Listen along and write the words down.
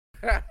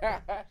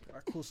Alright,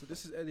 cool. So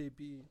this is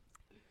LAB.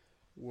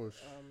 Whoosh.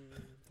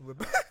 We're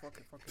back.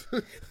 Fuck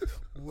it.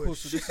 Cool.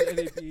 So this is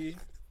LAB.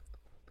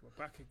 We're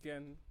back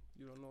again.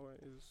 You don't know what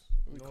it is.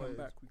 We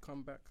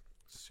come back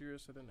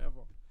seriouser than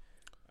ever.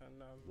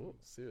 And What?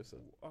 Serious?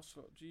 us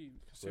lot, gee, we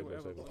can say Wait,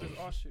 whatever. wait.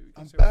 Just our shit. We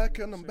can I'm say whatever back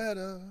we and wanna I'm say.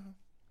 better.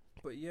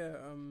 But yeah,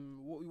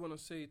 what we want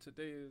to say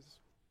today is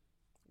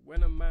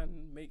when a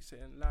man makes it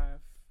in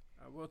life,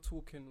 and we're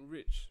talking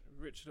rich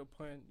to the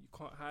point you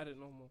can't hide it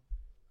no more.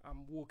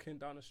 I'm walking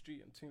down the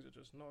street and things are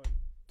just knowing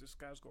this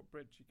guy's got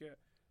bread. You get?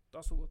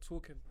 That's what we're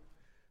talking.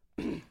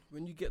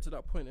 When you get to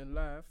that point in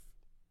life,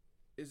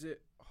 is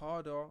it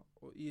harder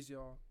or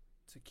easier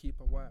to keep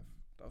a wife?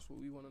 That's what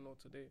we want to know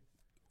today.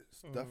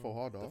 It's therefore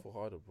harder. Therefore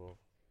harder, bro.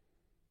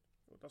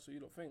 That's what you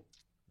don't think.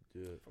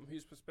 Yeah. From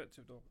whose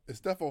perspective, though? It's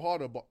therefore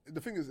harder, but the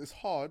thing is, it's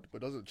hard,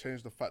 but doesn't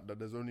change the fact that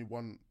there's only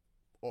one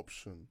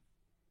option.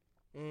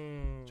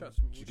 Chat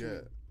to me. Do you What do you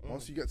get?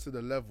 Once you get to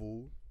the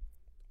level,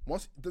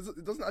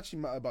 it doesn't actually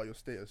matter about your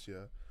status.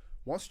 Yeah.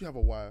 Once you have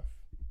a wife,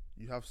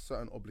 you have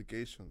certain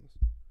obligations.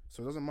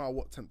 So it doesn't matter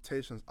what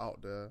temptations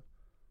out there,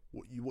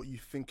 what you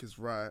think is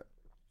right.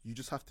 You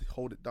just have to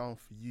hold it down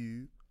for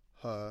you,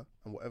 her,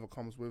 and whatever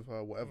comes with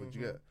her, whatever. Do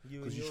you get?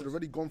 Because you should have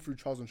already gone through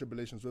trials and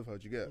tribulations with her.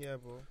 Do you get? Yeah,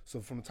 bro.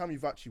 So from the time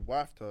you've actually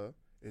wifed her,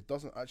 it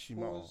doesn't actually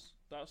matter.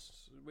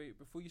 Wait,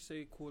 before you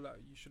say call out,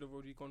 you should have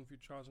already gone through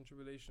trials and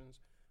tribulations.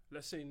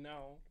 Let's say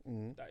now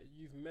that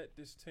you've met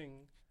this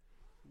thing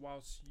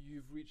whilst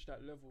you've reached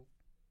that level.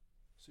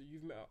 So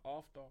you've met her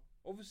after.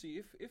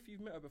 Obviously, if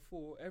you've met her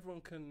before,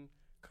 everyone can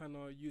kind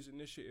of use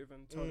initiative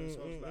and tell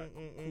themselves like,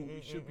 cool,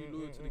 we should be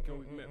loyal to the girl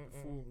we met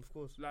before. Of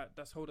course. Like,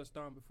 that's held us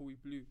down before we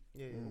blew.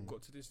 Yeah. Or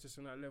got to this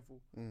and that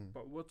level.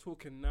 But we're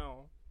talking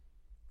now.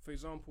 For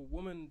example,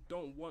 women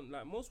don't want,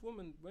 like most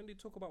women, when they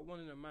talk about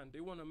wanting a man, they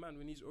want a man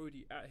when he's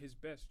already at his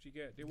best. You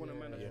get? They want a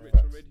man that's rich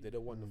facts. already. They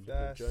don't want the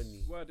flipping That's- journey.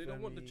 Well, they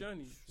don't want the Very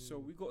journey. So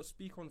we got to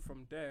speak on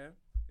from there.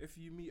 If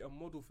you meet a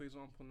model, for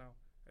example, now,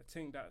 a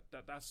thing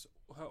that's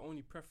her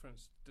only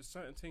preference. There's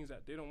certain things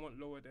that they don't want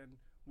lower than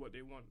what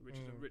they want, which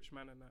is a rich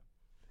man and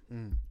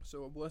that.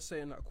 So we're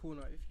saying that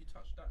corner. If you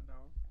touch that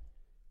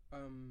now,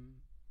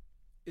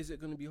 is it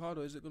going to be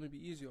harder? Or is it going to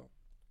be easier?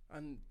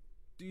 And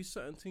do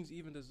certain things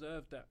even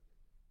deserve that?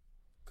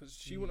 Because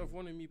she wouldn't have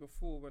wanted me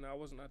before when I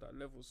wasn't at that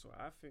level. So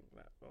I think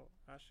that, well,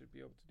 I should be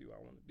able to do what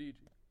I want to do.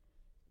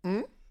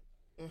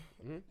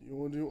 You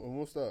want to do?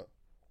 What's that?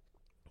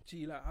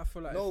 Gee, like I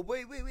feel like No,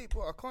 wait,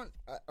 bro. I can't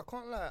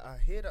lie. I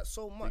hear that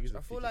so much. He's a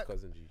I feel future like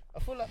cousin G. I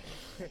feel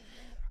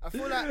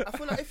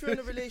like if you're in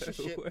a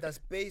relationship that's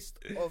based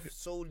off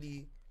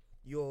solely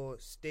your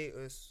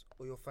status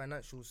or your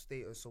financial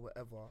status or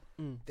whatever,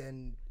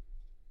 then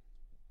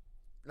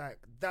like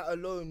that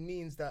alone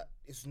means that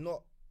it's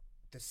not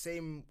the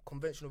same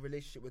conventional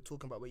relationship we're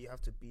talking about where you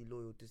have to be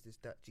loyal, this,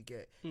 that, you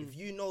get. If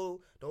you know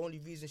the only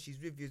reason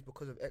she's with you is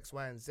because of X,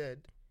 Y, and Z,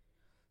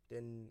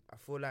 then I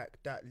feel like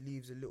that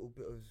leaves a little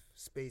bit of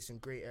space and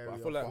grey area. I I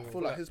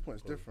feel like his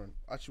point's different.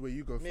 Actually, where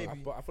you go Maybe.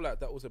 first. But I feel like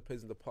that also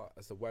plays in the part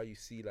as to why you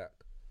see like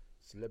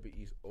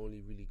celebrities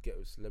only really get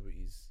with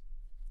celebrities.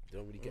 They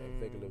don't really get a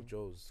regular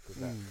Joes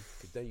because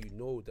then you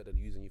know that they're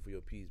using you for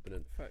your P's. But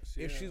then facts,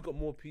 if yeah. she's got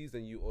more P's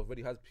than you or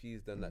already has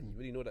P's, then like you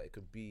really know that it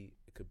could be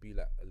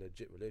like a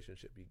legit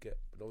relationship you get.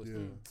 But obviously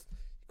you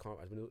can't.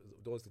 I mean,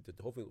 the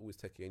whole thing's always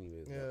techie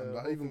anyways. Yeah. And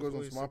that whole even thing's goes on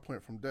always to my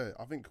point from there.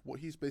 I think what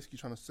he's basically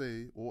trying to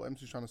say, or what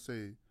MC's trying to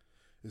say,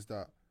 is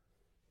that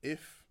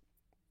if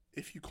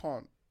you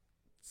can't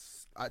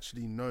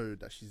actually know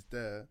that she's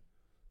there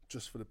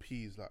just for the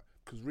P's, like,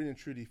 because really and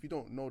truly, if you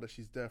don't know that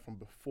she's there from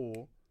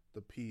before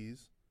the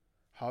P's,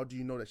 how do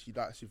you know that she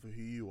likes you for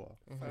who you are?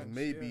 Because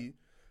maybe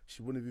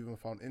she wouldn't have even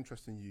found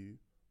interest in you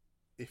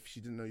if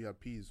she didn't know you had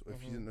P's or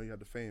if she didn't know you had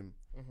the fame.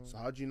 So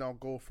how do you now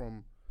go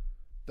from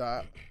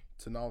that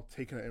to now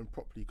taking it in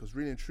properly? Because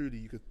really and truly,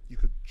 you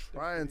could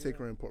try and take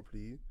her in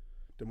properly.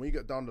 Then when you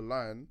get down the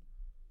line,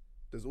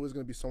 there's always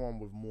going to be someone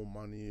with more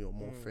money or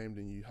more fame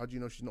than you. How do you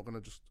know she's not going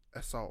to just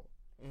S out?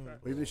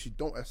 Or even if she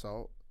don't S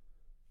out,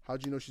 how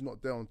do you know she's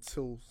not there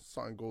until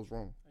something goes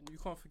wrong? And you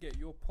can't forget,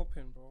 you're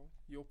popping, bro.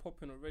 You're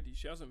popping already.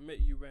 She hasn't met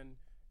you when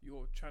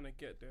you're trying to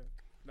get there.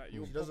 Like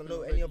you're She doesn't popping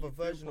know already. any other You've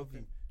been version of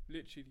popping,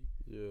 literally.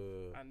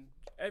 Yeah. And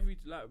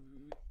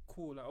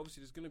cool. Like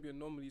obviously, there's gonna be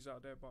anomalies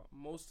out there, but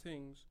most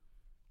things,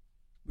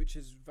 which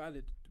is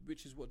valid,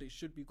 which is what they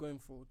should be going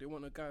for. They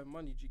want a guy with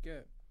money. Do you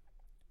get?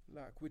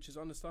 Like, which is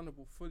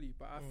understandable fully.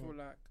 But I feel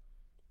like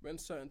when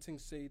certain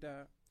things say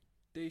that,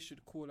 they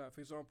should call out. For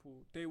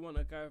example, they want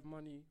a guy with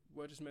money.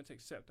 We're just meant to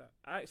accept that.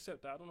 I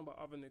accept that. I don't know about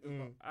other niggas,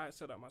 but I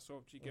accept that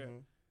myself. Do you get?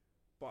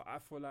 But I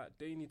feel like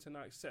they need to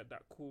now accept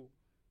that. Cool.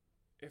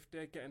 If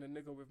they're getting a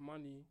nigga with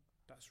money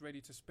that's ready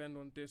to spend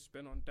on this,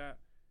 spend on that,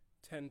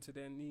 tend to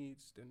their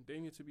needs, then they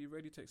need to be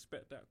ready to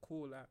expect that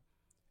call. Like,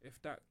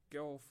 if that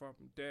girl from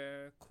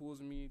there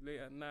calls me late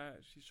at night,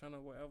 she's trying to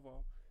whatever,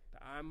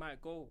 that I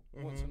might go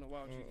once in a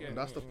while. Do you get? And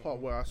that's the part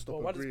where I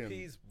stop Why does agreeing.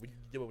 P's?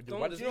 Don't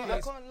Why does you know,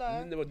 I can't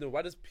lie. No,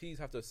 why does P's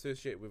have to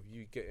associate with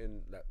you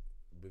getting like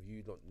with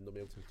you not being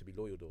able to be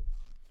loyal though?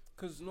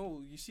 Because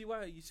no, you see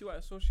why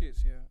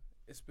associates here.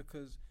 It's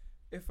because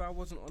if I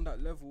wasn't on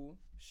that level,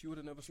 she would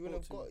have never She wouldn't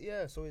have spoken. got,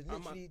 yeah, so it's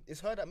literally,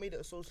 it's her that made it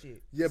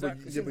associate. Yeah,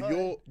 Exactly. It's but in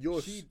her.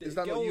 you're She- is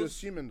that not you girls-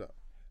 assuming that?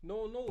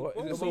 No, But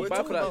bro, is it but so we're bad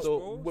for talking that about,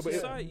 though? bro,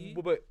 society.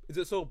 But is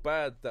it so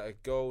bad that a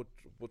girl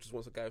just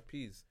wants a guy with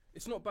peas?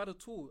 It's not bad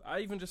at all. I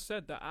even just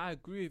said that I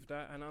agree with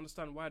that and I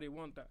understand why they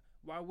want that.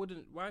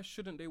 Why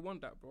shouldn't they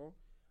want that, bro?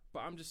 But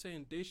I'm just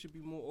saying they should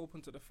be more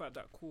open to the fact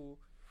that cool,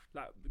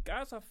 like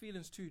guys have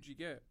feelings too. Do you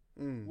get?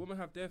 Women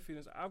have their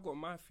feelings. I've got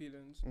my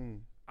feelings.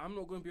 I'm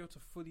not going to be able to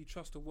fully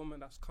trust a woman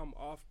that's come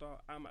after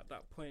I'm at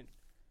that point.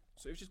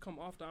 So if she's come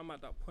after I'm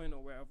at that point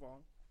or whatever,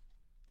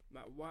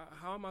 like why?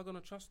 How am I going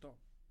to trust her?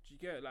 Do you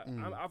get it? Like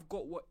I've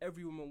got what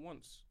every woman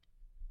wants.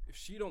 If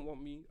she don't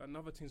want me,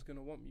 another thing's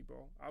gonna want me,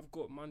 bro. I've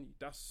got money.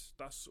 That's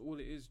all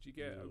it is. Do you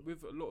get?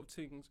 With a lot of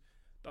things,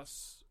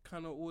 that's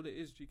kind of all it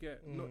is. Do you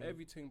get? Not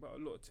everything, but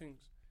a lot of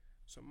things.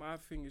 So my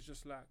thing is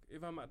just like,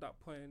 if I'm at that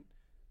point,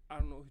 I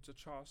don't know who to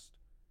trust,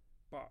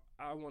 but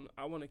I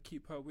want to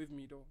keep her with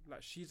me though.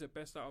 Like she's the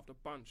best out of the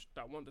bunch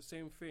that want the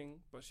same thing,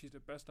 but she's the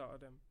best out of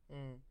them.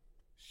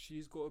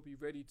 She's got to be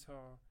ready to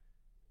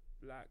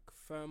like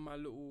firm my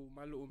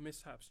little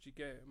mishaps. Do you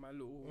get it? My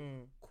little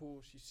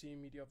cool. She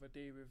seen me the other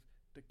day with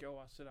the girl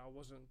I said I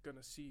wasn't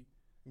gonna see.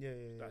 Yeah.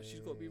 Like she's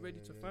got to be ready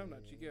to firm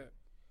that. Do you get it?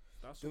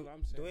 That's all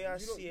I'm saying. The way I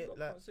You don't- see you it, don't-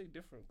 like, can't say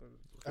different.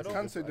 I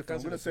can say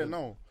different. I'm gonna say it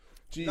now.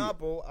 G. Nah,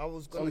 bro, I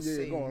was Oh gonna yeah,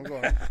 say. go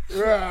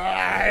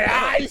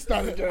on. He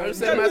started again. I'm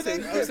saying my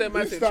thing.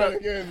 He started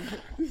again.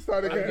 He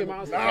started I'm again. giving my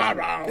answer. Nah,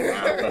 bro.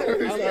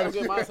 I'm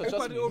giving my answer. Trust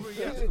Everybody me. over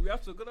here. We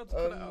have to cut it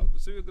out.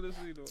 So we're gonna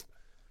say though.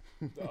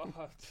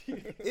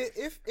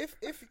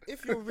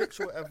 If you're rich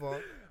or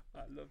whatever,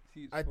 I love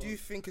teeth. I do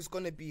think it's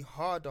gonna be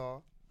harder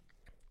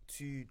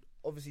to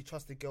obviously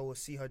trust the girl or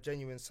see her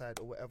genuine side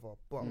or whatever.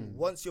 But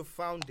once you've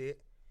found it,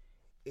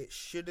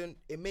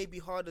 it may be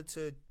harder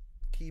to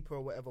keep her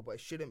or whatever, but it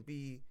shouldn't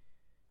be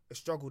a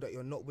struggle that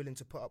you're not willing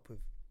to put up with.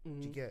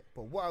 Do you get?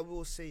 But what I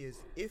will say is,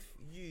 if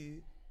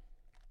you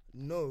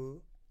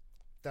know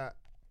that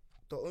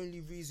the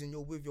only reason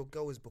you're with your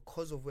girl is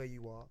because of where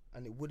you are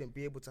and it wouldn't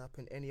be able to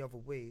happen any other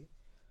way,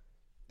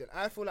 then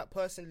I feel like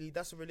personally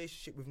that's a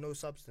relationship with no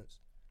substance.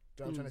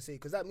 Do you know what I'm trying to say?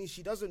 Because that means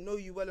she doesn't know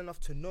you well enough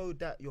to know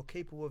that you're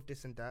capable of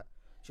this and that.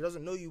 She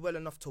doesn't know you well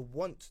enough to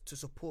want to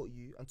support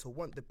you and to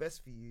want the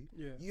best for you.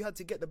 Yeah. You had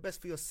to get the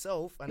best for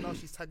yourself, and now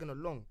she's tagging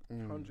along.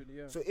 100,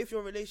 yeah. So if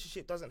your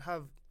relationship doesn't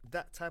have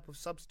that type of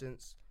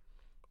substance,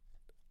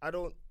 I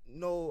don't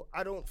know.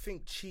 I don't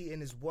think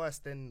cheating is worse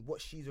than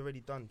what she's already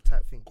done.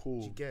 Type thing. Do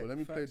Cool. you get? Well, let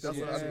me play Facts. devil's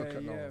Yeah,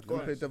 advocate now. yeah, Let go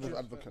me play on. devil's True.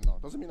 advocate now.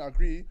 Doesn't mean I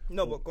agree.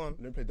 No, but go on.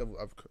 Let me play devil's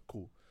advocate.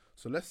 Cool.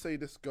 So let's say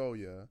this girl,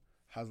 yeah,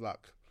 has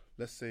like,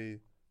 let's say,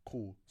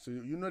 cool. So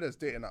you know there's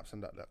dating apps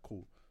and that,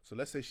 cool. So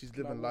let's say she's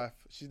living what? life.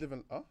 She's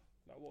living, Like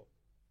what?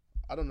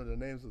 I don't know the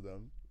names of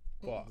them,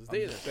 but There's I'm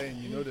dating just saying,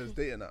 you know there's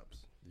dating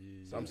apps.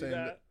 So I'm saying,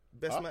 that.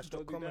 Bestmatch.com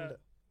Don't do and that. that.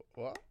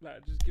 what?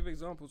 Like, just give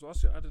examples.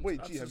 What's your add Wait,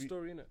 add G, to have the you-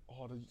 story, innit?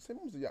 Oh, the same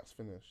one's the yak's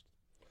finished.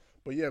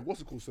 But yeah,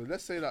 what's it called? So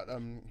let's say that there's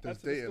Add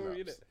to the dating story,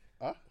 apps. innit?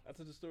 Huh? Add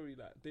to the story,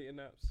 like dating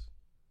apps.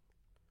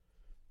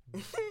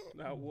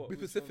 Like what? Be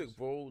Which specific, ones?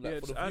 bro. Like Yeah,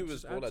 for just the add- viewers,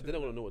 just bro. add Like to they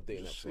don't it. want to know what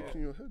dating You're apps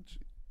shaking are. your head,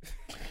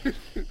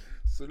 G.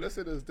 So let's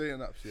say there's dating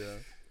apps,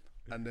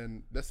 yeah, and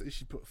then let's say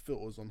she put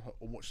filters on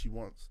what she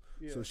wants.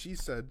 Yeah. So she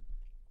said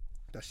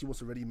that she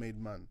wants a ready-made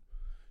man.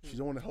 She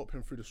don't want to help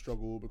him through the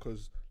struggle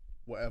because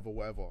whatever.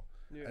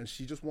 Yeah. And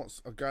she just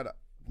wants a guy that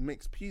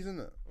makes peas in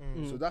it.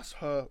 So that's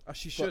her. As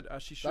she should.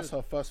 As she should. That's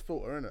her first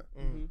filter, innit?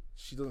 Mhm.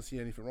 She doesn't see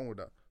anything wrong with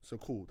that. So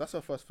cool. That's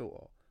her first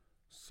filter.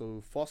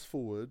 So fast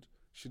forward,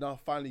 she now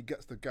finally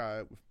gets the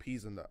guy with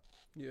peas in that.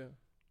 Yeah.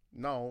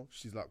 Now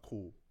she's like,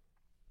 cool.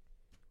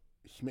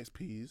 He makes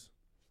peas.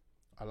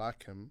 I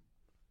like him.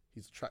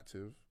 He's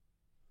attractive.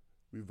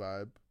 We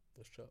vibe.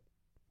 That's true.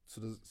 So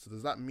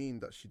does that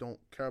mean that she don't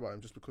care about him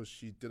just because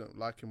she didn't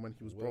like him when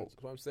he was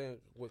broke? What I'm saying,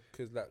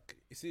 because like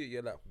you see, yeah,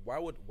 like why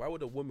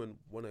would a woman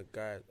want a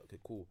guy? Okay,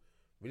 cool.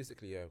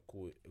 Realistically, yeah,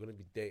 cool. You're gonna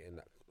be dating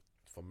like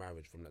for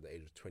marriage from like the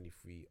age of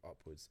 23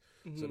 upwards.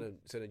 So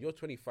then you're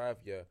 25,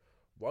 yeah.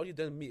 Why would you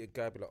then meet a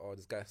guy be like, oh,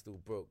 this guy's still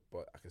broke,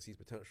 but I can see his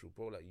potential,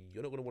 bro? Like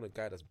you're not gonna want a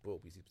guy that's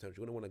broke, but you see potential.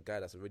 You're gonna want a guy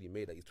that's already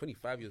made. Like he's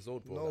 25 years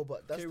old, bro. No, like,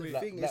 but that's Okay, the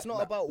wait. thing. Like- It's not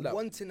like- about like-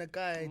 wanting a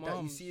guy that you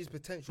Mums. see his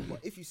potential.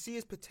 But if you see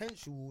his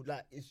potential,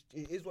 like it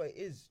is what it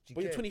is. Do you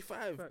but you're get?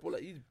 25, Facts. bro.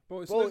 Like you,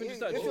 Bro, it's Bro, never just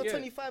that. if you you're get?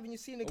 25 and you're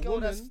seeing a A girl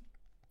that's woman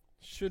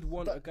should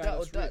want that- a guy that or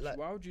that's that, rich. like-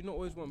 Why would you not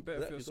always want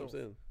better for that's what I'm yourself?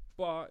 saying.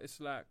 But it's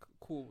like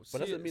cool. But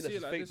doesn't mean that see it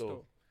she's like fake, this,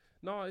 though.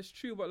 No, it's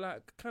true. But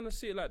like, kind of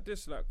see it like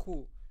this. Like,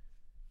 cool.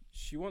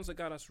 She wants a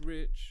guy that's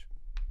rich,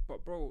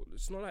 but bro,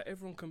 it's not like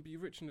everyone can be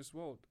rich in this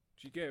world.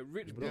 Do you get it?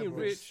 Rich? But Being bro,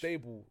 rich.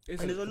 stable. Is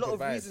and there's a lot of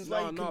provide. reasons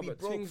why you can be but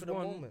broke things for the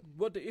one- moment.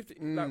 What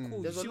like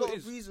cool? There's you a see lot what it of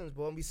is? reasons,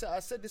 bro. And I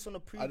said this on a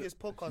previous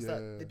podcast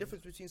that yeah. the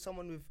difference between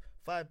someone with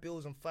 5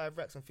 bills and 5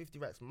 racks and 50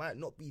 racks might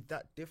not be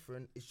that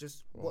different. It's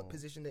just what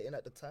position they're in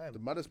at the time. The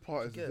maddest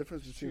part is the get-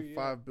 difference between True,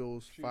 5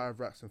 bills, True. 5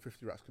 racks, and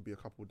 50 racks could be a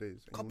couple of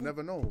days. And Couple- you'll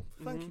never know.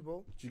 Thank you,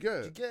 bro. Do you get Do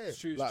it? you get It's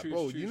it? true, it's Like, true,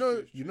 bro, it's true, you it's know, true,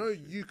 it's you true, know,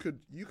 it's true.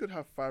 you could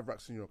have 5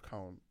 racks in your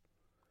account,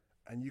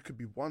 and you could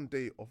be one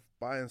day of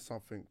buying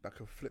something that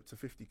could flip to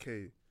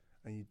 50k,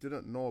 and you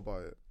didn't know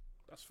about it.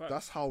 That's fact.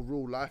 That's how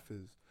real life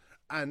is.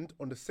 And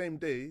on the same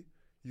day,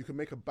 you can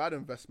make a bad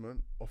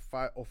investment of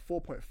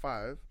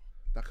 4.5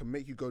 that can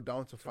make you go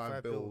down to 5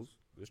 5 bills. bills.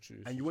 It's true.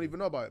 And you won't even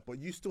know about it, but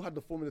you still had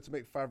the formula to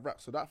make 5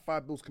 racks. So that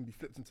 5 bills can be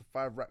flipped into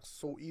 5 racks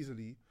so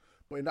easily.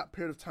 But in that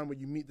period of time where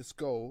you meet this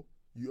girl,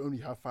 you only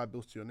have 5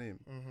 bills to your name.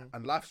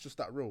 And life's just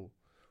that real.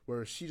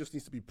 Whereas she just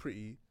needs to be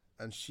pretty,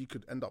 and she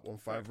could end up on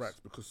 5 Facts. racks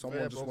because someone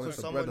Yeah, just bro, wanted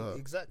 'cause to bread someone- her.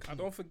 Exactly. And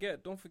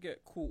don't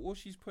forget, cool. All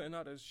she's putting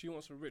out is she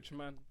wants a rich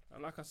man.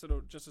 And like I said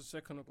just a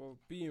second ago,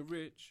 being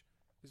rich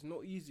is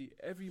not easy.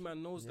 Every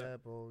man knows Yeah,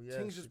 that. bro. Yeah.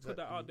 Things just put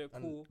that out there,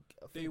 And cool.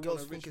 I They think want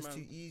girls a think rich it's man.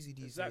 too easy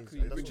these Exactly,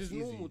 days. and that's which what's is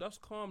normal. easy. That's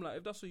calm. Like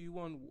if that's what you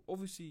want,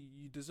 obviously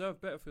you deserve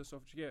better for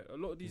yourself. Do you get? A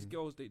lot of these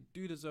girls, they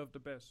do deserve the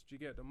best. Do you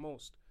get the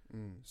most?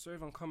 Sorry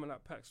if I'm coming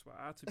like Pax, but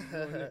I had to be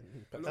real, innit?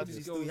 A lot of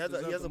these Still, girls he has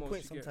deserve a the most,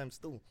 point you get? sometimes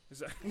still.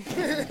 Exactly.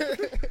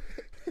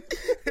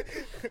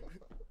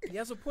 He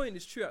has a point.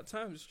 It's true at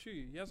times. It's true.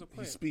 He has a He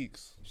point.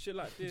 speaks. Shit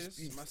like this,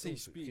 speaks. I say he You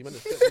speaks. man,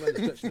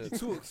 the stretch, He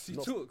talks. He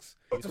Not- talks.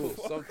 He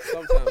talks.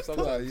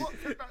 Sometimes.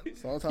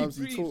 Sometimes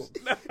he breathes. talks.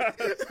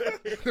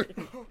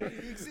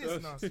 He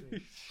exists now.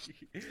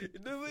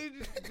 The way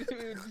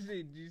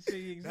did you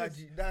say he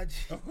exists? Naji.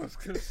 I was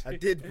gonna say. I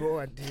did, bro.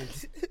 I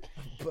did.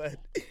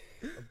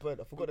 but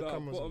I forgot the But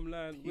cameras. bottom on.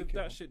 line, with Peaking.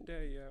 that shit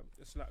there, yeah,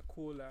 it's like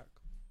cool. Like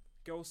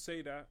girls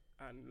say that,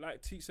 and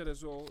like T said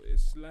as well,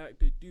 it's like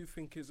they do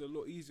think it's a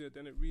lot easier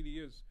than it really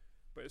is,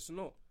 but it's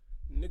not.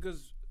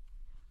 Niggas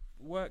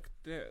work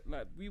there,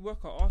 like we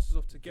work our asses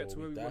off to get to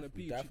where we want to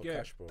be. Die To for get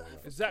cash, bro. Like,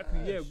 exactly,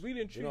 yeah, Cash.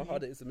 really and you truly. know how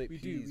hard it is to make we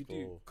peas, do.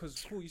 bro.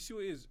 Cause cool, you see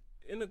what it is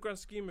in the grand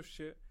scheme of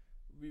shit.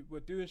 We're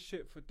doing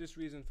shit for this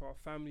reason, for our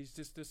families,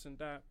 this and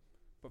that.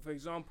 But for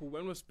example,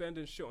 when we're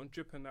spending shit on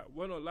drip and that,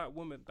 we're not like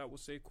women that will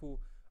say, "Cool,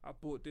 I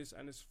bought this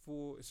and it's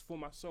for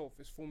myself.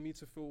 It's for me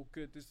to feel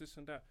good. This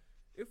and that."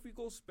 If we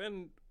go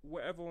spend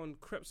whatever on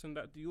crepes and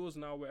that Dior's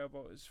now,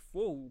 whatever, it's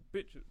for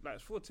bitches, like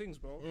it's for things,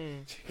 bro.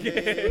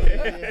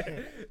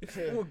 It's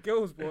for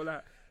girls, bro.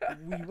 Like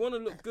we want to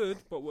look good,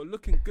 but we're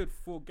looking good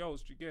for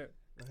girls. Do you get?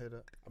 I hear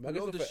that. I mean, I guess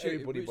love not the for shit, it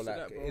everybody, reached but to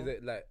like, that, bro. is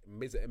it like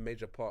is it a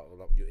major part of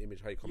like your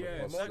image, how you come Yeah,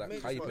 across, like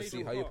major how you part. perceive,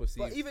 Major how you part.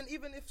 perceive? But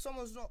even if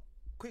someone's not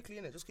quickly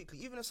in it, just quickly,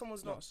 even if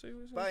someone's No, not say what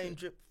you're buying saying.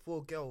 drip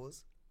for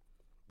girls,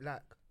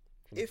 like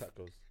From the if- chat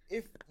goes.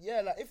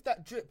 if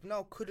that drip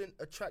now couldn't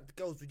attract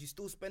girls, would you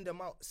still spend the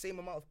same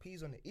amount of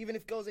peas on it? Even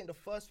if girls ain't the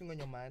first thing on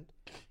your mind.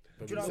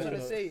 Do you know what I'm trying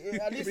to say?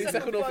 At least Maybe second,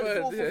 second or third,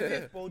 third, fourth, or yeah.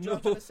 fifth, bro. Do you know what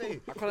I'm trying to say?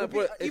 I can't Would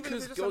bro, be- even if because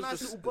it's just a girls nice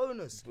just- little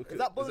bonus. because- If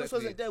that bonus exactly.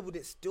 wasn't there, would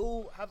it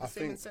still have the I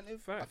same think-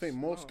 incentive? I Facts. think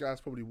most No.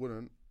 guys probably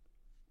wouldn't,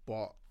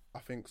 but I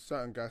think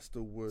certain guys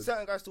still would.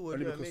 Certain guys still would,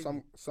 Only yeah, because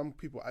maybe. some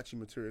people are actually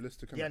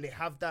materialistic. Yeah, innit? and they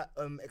have that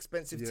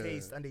expensive Yeah.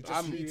 taste, and they just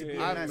I'm- need to be I'm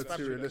a nice fabric.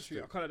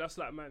 materialistic. I kind of that's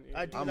like man.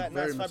 I do I'm like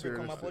very nice fabric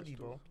on my materialistic.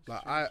 body, bro.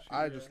 Like True,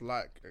 I true, just yeah.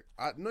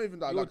 like not even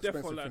that I You're like defo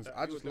expensive like things. that.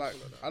 I You're just defo like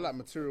like that. I like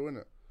material in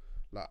it.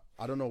 Like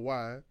I don't know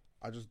why.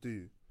 I just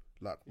do.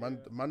 Like man,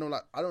 don't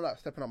like I don't like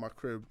stepping out my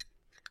crib,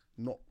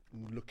 not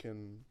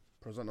looking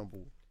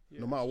presentable.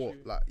 Yeah, no matter it's what.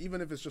 true. Like even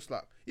if it's just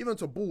like even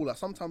to ball. Like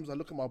sometimes I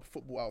look at my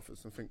football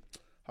outfits and think,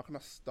 how can I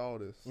style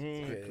this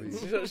quickly?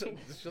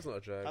 It's just not a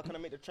drag. How can I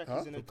make the trackies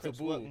Huh? and the To crepes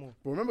ball. work more?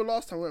 But remember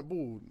last time we went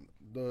ball,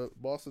 the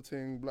Barca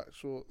thing, black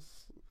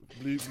shorts,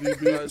 blue We're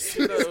boots.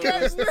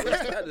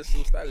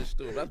 stylish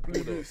still. That's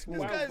blue though. This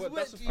Wow, guy's but wet,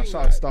 that's the G. thing, I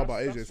shouted like, style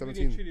by that's AJ, really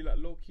 17. and truly, like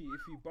low key,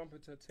 if you bump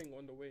into a thing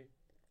on the way,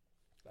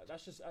 like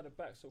that's just at the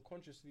back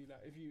subconsciously.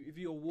 Like if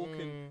you're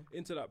walking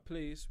into that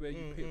place where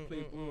you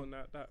play ball and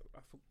that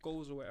for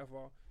goals or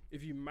whatever,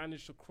 if you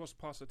manage to cross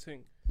past a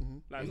thing,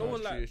 like no No,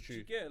 one it's true, like it's true.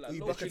 you get like You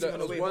low bucket key, it on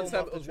the way home after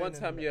It was one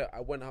training, time, innit? I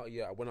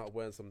went out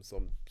wearing some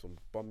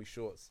bummy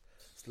shorts,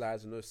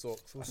 slides and no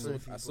socks. Feel I sorry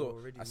for you, bro, saw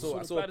already, I man. saw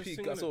It's the a baddest peak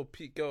thing, I saw a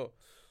peak girl.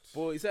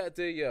 But it's that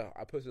day,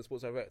 I posted on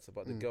Sports Direct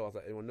about the girl. I was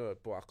like, anyone know her?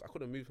 But I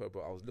couldn't move her,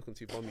 but I was looking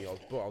too bummy. I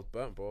was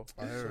burnt, bro.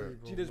 I hear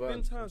it. Gee, there's Burnt.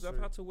 been times I've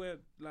sorry. had to wear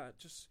like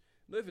just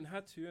not even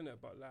had to in it,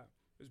 but like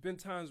there's been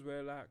times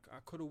where like I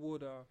could have wore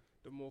the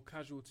more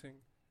casual thing.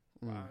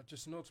 But I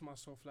just know to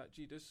myself like,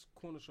 gee, this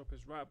corner shop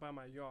is right by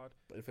my yard.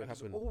 But if it There's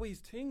happened, always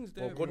things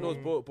there. God bro.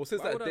 knows, but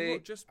since Why that would I day,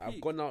 not just I've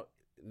peek? gone out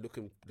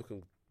looking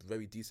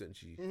very decent,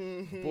 G.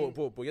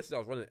 Mm-hmm. But yesterday I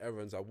was running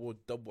errands. I wore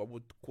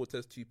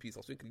Cortez 2-piece. I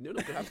was thinking, you know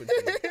what can happen,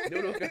 G.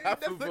 You know what can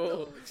happen,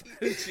 bro.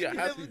 G, I'm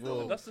happy,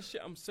 bro. That's the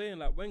shit I'm saying.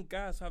 Like when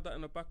guys have that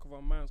in the back of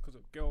our minds because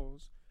of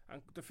girls,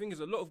 and the thing is,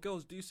 a lot of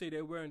girls do say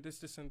they're wearing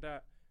this and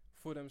that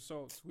for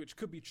themselves, which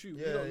could be true.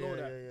 We Yeah, don't know yeah,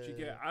 that. yeah, Do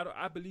you yeah, get?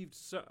 I believe.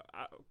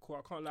 Cool,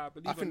 I can't lie. I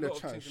believe I think a they're lot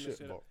of chatting things when they shit,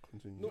 say but that.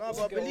 continue. No, No, all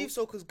but I girls- believe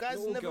so because guys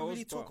not all never girls,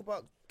 really but- talk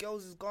about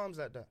girls' garms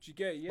like that. Do you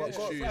get? Yeah, But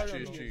God, exactly,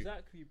 it's true.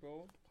 exactly,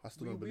 bro. I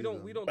still We don't believe don't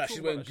them. we don't But talk she's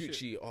about wearing that shit.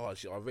 Gucci.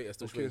 Oh, I rate her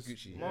still. She's wearing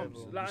Gucci. Mom, Yeah,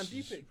 bro. Like, and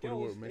She's deep it, probably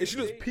girls. won't make if she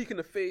looks they- peak in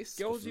the face,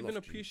 Girls I even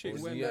love you. appreciate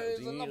Oh, when- yeah, There's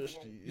a yeah, love yeah.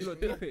 one. You know,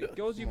 deep it.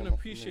 Girls even Mama,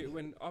 appreciate mama.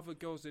 when other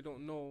girls they don't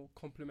know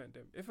compliment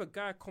them. If a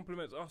guy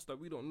compliments us that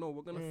we don't know,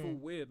 we're gonna feel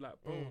weird.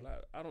 Like, bro, like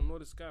I don't know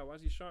this guy. Why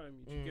is he shouting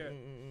me? Do you get?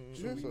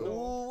 Do you think we so?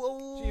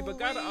 know. See, if a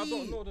guy that I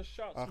don't know the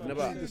shouts, I man.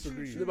 completely then-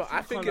 disagree. No, but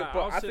I think can't it. But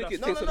lie, I I'll say think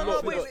it that's- takes a No,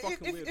 lot. wait, That's wait.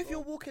 fucking weird, If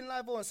you're bro. walking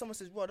live and someone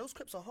says, "Bro, those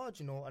clips are hard,"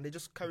 and they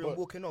just carry on But-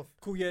 walking off.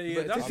 Cool, yeah, yeah.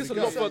 But it That's takes a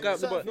yeah, lot for a guy.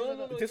 so- But no, no,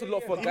 no, it takes a yeah,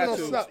 lot for a yeah. guy Even on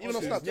to. Snap, even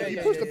on Snap, Yeah, he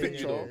yeah, posts yeah, the yeah,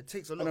 picture, yeah. It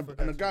takes a lot for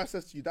and a guys. guy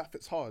says to you, "That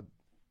fits hard."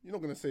 You're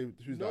not gonna say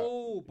who's that.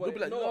 No, but You'll be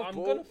like, no, love, I'm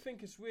bro. gonna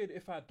think it's weird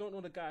if I don't know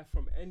the guy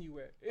from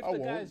anywhere. If I the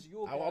won't. guy's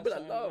your guy, I'll be like,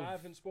 and love. I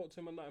haven't spoke to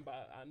him or nothing,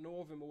 but I know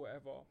of him or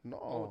whatever. No.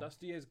 Oh, that's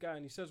DA's guy,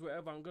 and he says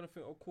whatever. I'm gonna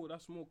think, oh, cool,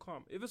 that's more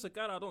calm. If it's a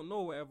guy that I don't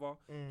know, whatever,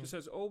 just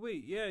says, oh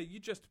wait, yeah, you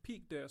just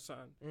peaked there,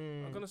 son.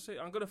 I'm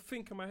gonna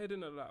think in my head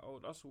in it like,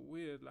 oh, that's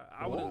weird. Like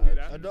I wouldn't do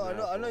that. I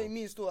know what you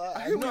mean. Still,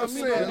 I hear what know you're what you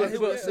saying. mean. I hear what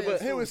you're But- saying.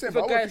 but- hear what you're saying, If but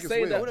a I guy wouldn't think it's say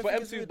weird. I that, wouldn't but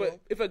think it's MC, weird, but though.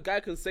 if a guy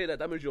can say that,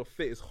 that means your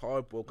fit is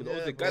hard, bro. Because Yeah,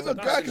 obviously bro. If guys a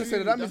That's guy can true, say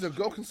that, that that's means a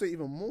girl can say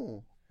even more.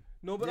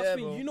 No, but Yeah, that's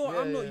the thing. bro. You know, Yeah,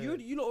 I'm not. yeah,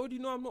 You lot already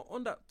know I'm not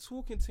on that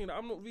talking thing. Like,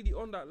 I'm not really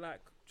on that. Like,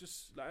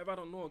 just like if I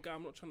don't know a guy,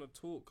 I'm not trying to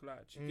talk.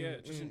 Like, do you get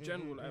it? Just in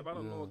general. Like, if I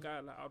don't know a guy,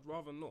 like I'd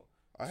rather not.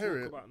 I hear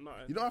talk it. about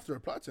nothing. You don't have to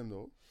reply to him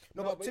though.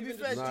 No, but to be even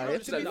fair, just- Nah, you know,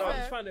 it's to just be like, I fair,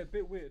 just find it a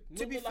bit weird.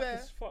 To be Not fair- like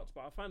it's fucked,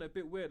 but I find it a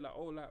bit weird. Like,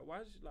 oh, like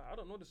why is like I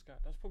don't know this guy.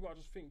 That's probably what I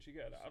just think. Do you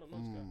get it? Like, I don't know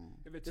this guy.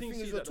 If a the team thing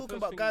sees is, we're that, the talking first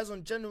about thing guys on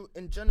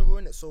in general,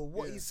 innit? So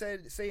what Yeah. he's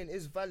saying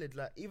is valid.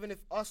 Like, even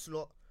if us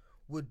lot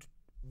would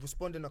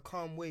respond in a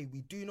calm way,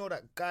 we do know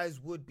that guys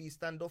would be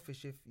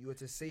standoffish if you were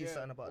to say Yeah.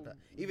 something about that.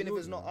 Oh, Even if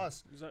it's not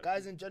us, Exactly.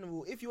 guys in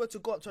general. If you were to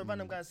go up to a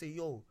random guy and say,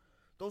 "Yo,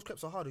 those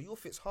clips are hard," or "Your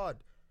fit's hard,"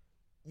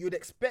 you'd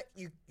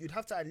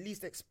have to at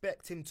least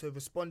expect him to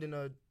respond in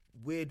a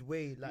weird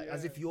way, like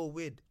as if you're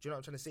weird. Do you know what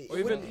I'm trying to say? Or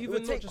It would- even it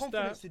would not take just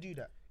confidence that, to do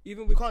that.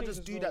 Even You with can't things just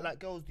as do well. that like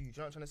girls do. Do you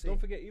know what I'm trying to say? Don't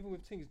forget, even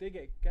with things, they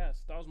get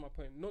gassed. That was my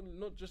point.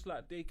 Not just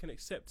like they can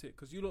accept it,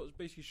 because you lot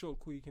basically showed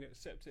cool you can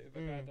accept it if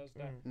a guy does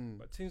that.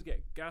 But things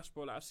get gassed,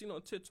 bro. Like I've seen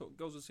on TikTok,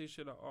 girls will say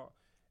shit like, "Oh,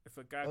 if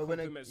a guy Oh, when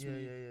a- compliments yeah,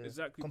 me, yeah, yeah.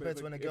 exactly." Compared but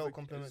to when a if girl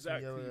compliments me, yeah,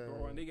 exactly, yeah, bro,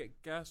 yeah. and they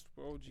get gassed,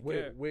 bro. Do you Wait,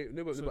 get? wait,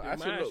 no, but, So but they I might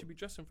see a lot. actually be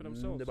dressing for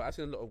themselves. No, but I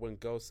see a lot of when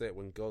girls say it,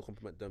 when girls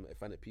compliment them, I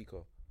find it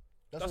peaker.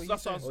 That's what what he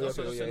said. I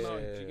was saying yeah, now.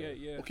 yeah, Do you yeah. get?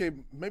 Yeah. Okay,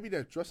 maybe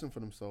they're dressing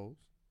for themselves,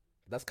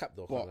 That's cap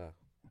though. But- can't lie.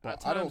 but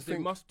At I don't times they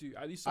think. must do.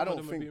 At least I some don't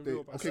of them are think being they-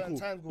 real about okay, it. Certain cool.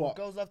 times, But-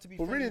 girls love to be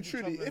But friendly really and with each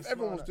truly, other and if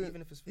everyone was smile, doing,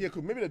 even if it's yeah,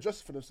 cool. Maybe they're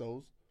dressing for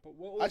themselves. But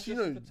what Actually,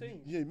 was no, the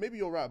thing? yeah, maybe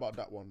you're right about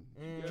that one.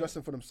 Yeah.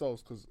 Dressing for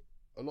themselves, because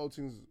a lot of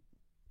things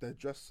they're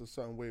dressed a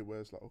certain way where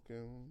it's like,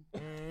 okay,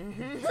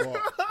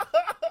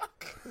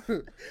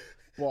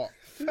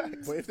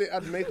 but if they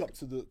add makeup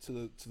to the to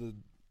the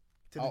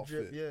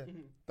outfit, drip, yeah.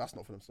 that's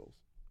not for themselves.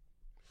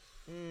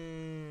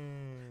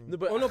 No,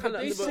 but Oh, no, I but can't-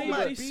 they no, say-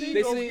 but- they say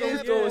they girls say don't it's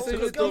get girls, it. it's Because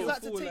Because girls girls like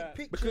to feel take like-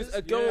 pictures. because a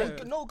Yeah.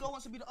 girl, No girl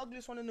wants to be the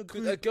ugliest one in the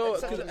group. a girl-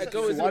 etc., because a etc.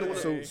 girl So, is why, in a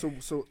way.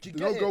 so Do you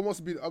no get girl it? wants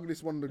to be the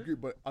ugliest one in the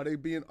group, but are they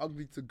being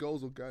ugly to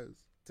girls or guys?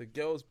 to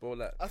girls, bro,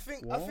 like I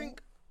think What?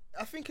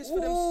 it's for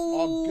them.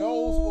 Are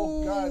girls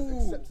or guys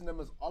accepting them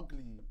as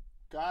ugly?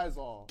 Guys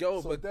are.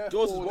 Girls, so but therefore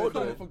girls as well, they're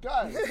doing though. it for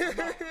guys.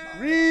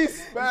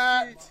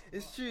 Respect.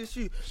 It's true. But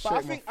Shake I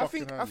my think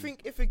fucking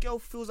hand. if a girl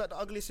feels like the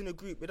ugliest in a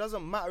group, it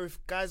doesn't matter if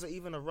guys are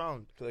even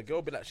around. to the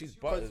girl be like, she's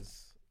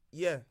butters.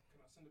 Yeah.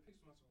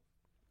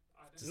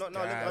 No,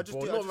 Guy, I'll just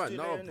bro, do it. not I'll just right do it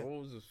now, later, innit?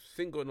 bro. There's a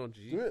thing going on,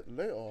 G. Do it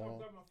later.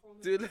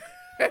 Dude,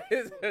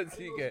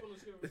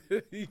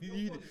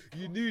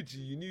 you knew G,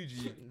 you knew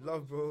G.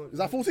 Love, bro. Is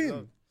that 14?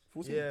 Love.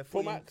 14? Yeah,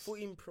 Pro 14, Max?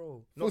 14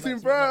 Pro. Not 14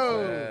 Max,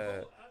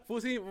 Pro.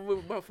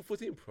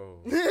 14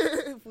 Pro.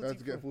 I had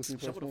to get 14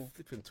 Shut Pro. up,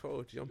 flipping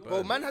 12, G. I'm Bro,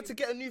 bad. man had to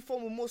get a new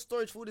phone with more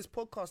storage for all this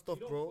podcast stuff,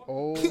 bro.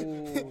 Oh,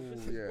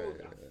 yeah.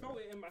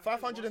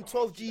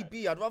 512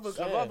 GB. I'd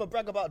rather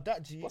brag about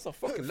that, G. What's a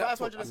fucking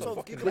laptop? 512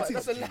 That's a gigabytes.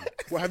 That's a lot.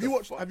 Well, have you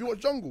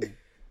watched Jungle?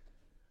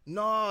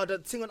 Nah, the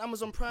thing on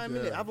Amazon Prime,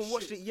 Yeah. innit? I haven't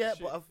watched it yet,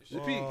 but I've.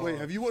 Repeat. Oh, Wait,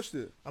 have you watched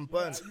it? I'm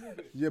burnt.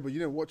 Yeah, but you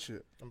didn't watch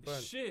it. I'm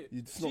burnt. Shit.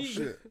 It's not Gee,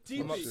 shit.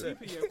 Deep, I'm upset.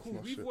 yeah, cool.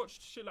 not We've shit.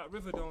 watched shit like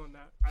Riverdale and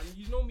that, and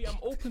you know me, I'm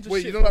open to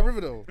Wait, shit. you don't like bro.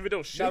 Riverdale?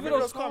 Riverdale shit. Nah,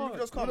 Riverdale's Riverdale's calm. hard.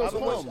 Riverdale's calm. I Riverdale's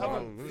haven't watched. calm. I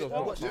haven't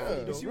Riverdale's watched calm.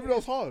 Riverdale. Yeah,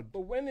 Riverdale's hard. But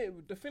when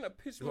the thing that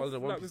pissed me It's off harder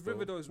than like, One with Piece,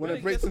 Riverdale is When when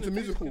it breaks gets into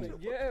music musical. in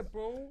it. Yeah,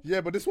 bro. Yeah,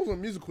 but this wasn't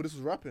musical. This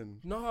was rapping.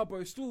 Nah, bro,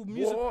 it's still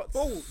music. What?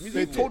 Bro,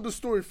 They told the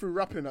story through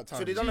rapping at times.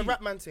 So they done a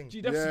rap man thing. Gee,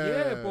 that's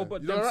Yeah. bro,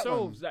 but You don't rap,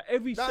 themselves, man. like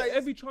every Nah, it's-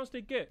 every chance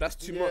they get. That's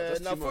too much. Yeah,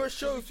 That's now too for a much.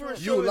 show, You it's like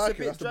a it,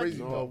 bit that's the draggy. brazy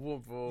No, part.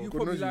 what, bro. You God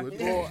probably knows you like would.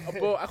 it.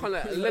 Bro, I can't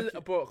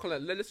like, bro, I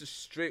can't like, let's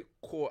just straight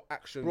core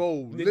action.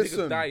 Bro, Niggas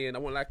listen. dying, I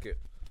won't like it.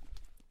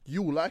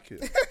 You will like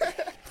it.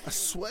 I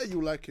swear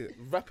you'll like it.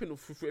 Rapping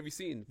through every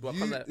scene, but I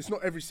can't like, It's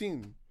not every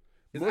scene.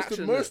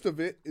 most of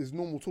it is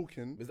normal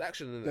talking. There's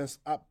action in it. There's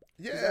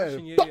There's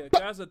action, yeah.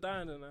 Guys are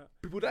dying and that.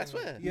 People die, I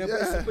swear.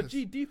 Yeah, but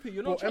G, deeper.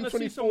 You're not Bro, trying to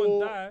see M24, someone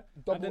die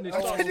and then they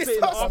start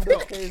spitting after.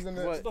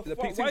 What, The the fuck? pig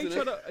Why things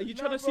are in it? you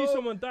trying to bro. see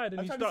someone die, then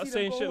I'm you trying to start see them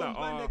saying go shit like,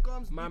 home, man, oh, their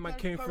gums, man big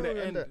came man through the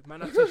parallel end. and Man,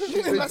 that's a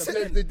shit.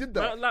 If they did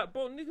that. Like,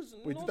 bro,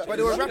 niggas. Wait, no did that- But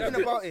they were Yeah.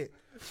 rapping about it.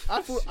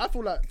 I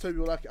feel like Toby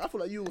will like it. I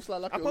feel like you will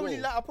like it. I as probably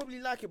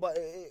well. like it, but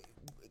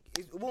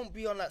it won't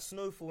be on like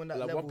Snowfall and that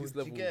Like level. One Piece Do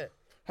you level. get?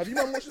 Have you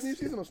man watched the new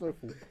season of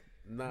Snowfall?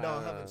 Nah. No,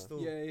 I haven't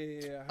still.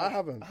 Yeah. I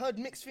haven't. I heard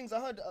mixed things. I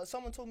heard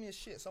someone told me it's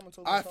shit. Someone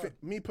told me it's hard.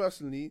 Me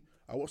personally,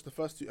 I watched the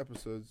first 2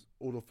 episodes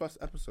or the first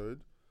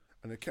episode,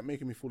 and it kept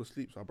making me fall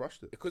asleep, so I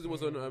brushed it. Because it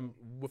was on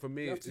with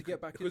me. You have to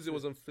get back because it into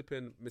was on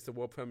flipping Mr.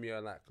 World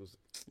Premiere. Like it was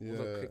Yeah.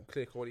 on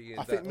clear quality. And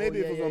I think that. maybe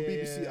Oh, if it was yeah, on yeah,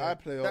 BBC yeah.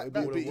 iPlayer, That- it'd be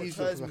a that bit what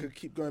easier turns because I me- could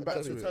keep going back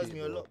That's to what it. turns me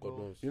a lot, God bro.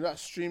 knows. You know that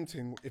stream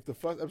thing. If the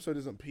first episode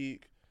isn't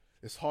peak,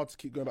 it's hard to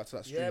keep going back to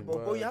that stream. Yeah, bro.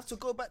 Bro. You have to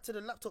go back to the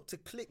laptop to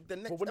click the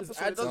next But when there's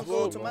episode. It ads as doesn't go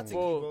well, automatically,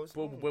 bro. It's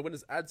long. when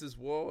there's ads as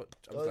well.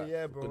 I'm Oh like,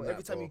 yeah, bro. good Every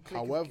night, time bro. you click,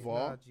 However,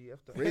 nah, G, you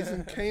have to-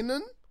 Raising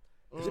Canaan.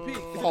 It's a peak.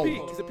 It's Oh. a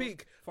peak. It's a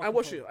peak. I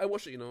watch it. I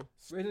watch it. You know.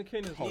 Raising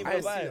Canaan's Oh. Leave I it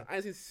ain't by. seen, I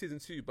ain't seen season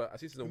 2, but I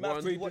see season You might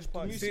have 1. to watch the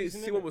parts. new Season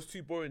season, 1 innit? was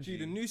too boring. G, G.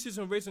 the new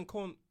season Raising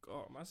Corn.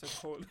 Oh, man said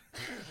Corn.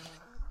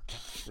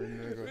 Raising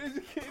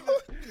Canaan.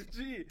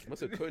 G. I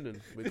said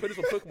Conan. Wait, Conan's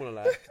from Pokemon,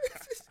 like.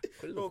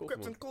 Conan's Bro, from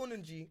Captain Pokemon.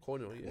 Conan, G.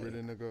 Conan, yeah.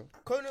 Really, nigga.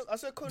 Conan, I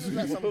said Conan's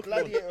like some Pokemon.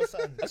 gladiator or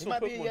something. That's He from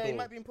might be, Pokemon, yeah, he though.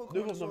 might be in Pokemon.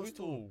 No, as well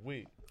still. Naruto.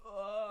 Wait.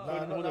 Nah, No,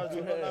 nah, no, nah,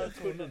 blue nah, hair. nah, nah,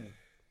 Conan.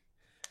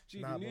 G,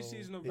 Nah, the new bro.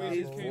 season of Yeah,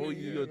 Raising bro. Canaan. Oh, yeah.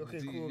 you Okay,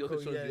 know, cool, you're cool,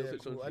 such a- yeah, you're yeah,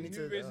 such a- cool. I need New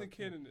to. Raising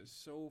Canaan is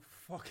so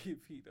fucking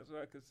peak. That's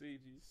what I can say,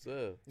 G.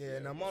 Sir. Yeah,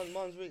 now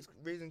man's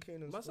raising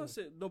Canaan. That's what I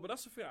said. No, but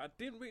that's the thing. I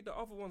didn't rate the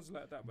other ones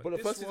like that. But But the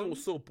this first season one,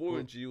 was so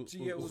boring, G. It G,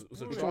 yeah, it was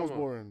was a boring. Which one was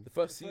drama. boring? The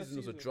first The season first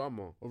was a season.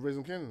 drama. Of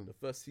Raising Canaan. The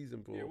first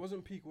season, bro. Yeah, it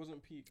wasn't peak.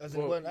 Wasn't peak. As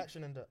in, Well, weren't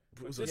action in that.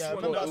 It was This Yeah, I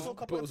one, remember. I no, saw a but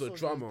couple it was a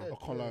episodes, he drama. was dead.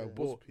 I can't lie, Yeah. it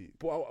was peak.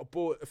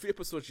 But a few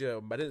episodes, yeah,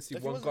 I didn't see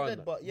If he one wasn't gun.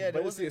 dead, but yeah, I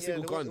there didn't see wasn't. a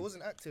single It gun.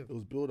 wasn't active. It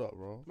was build up,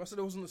 bro. I said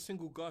there wasn't a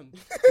single gun.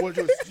 What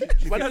do you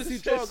Why think? didn't see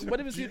drugs? Why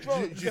didn't see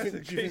drugs? Do you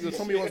think the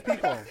Tommy was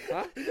peak on?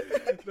 Huh?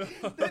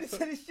 Then he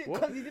said this shit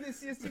because he didn't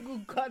see a single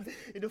gun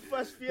in the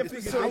first 3 It's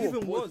episodes. power, Even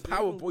boy. was.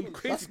 Power, boy, you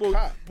crazy, That's bro.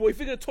 cat. Boy, if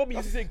you're gonna tell me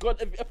you say gun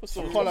every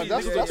episode, I can't lie,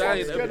 that's niggas why dying I'm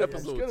every scared of. I'm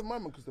episode. scared of my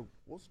man because there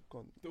was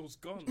gun. There was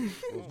gun.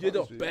 Yeah, guns,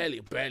 no, yeah. barely,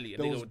 a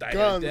There nigga was will die.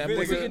 guns, There, really.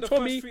 boys, Within in the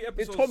Tommy, first 3 in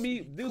episodes, Tommy, he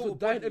niggas caught will a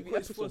die in body, every he caught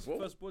his episode, bro.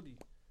 First body.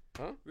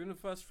 Huh? Within the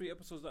first 3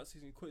 episodes that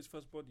season, he caught his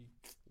first body.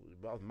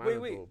 That was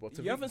mad, Wait, bro. But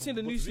you haven't seen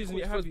the new Tariq season was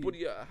yet, have first you?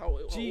 body, how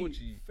G, old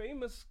G?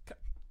 famous.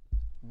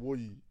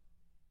 Boy.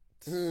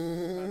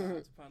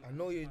 I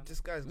know you. This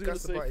guy's What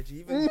gassed you about it.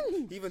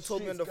 He even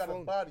told me on the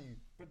phone. But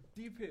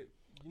deep it.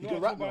 He You know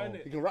can what rap I'm talking now. about,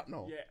 He innit? can rap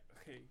now. Yeah,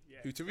 okay, yeah.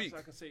 Who, Tariq? That's why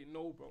I can say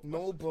no, bro.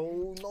 No,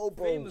 bro. No,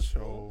 bro. Famous,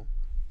 bro. Show.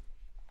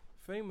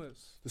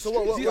 Famous. The So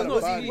streets what is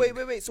was kinda he?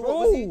 bad. Wait. So Bro,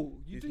 what was he?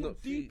 you He's didn't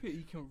not deep free. it.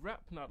 He can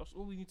rap now. That's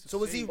all we need to So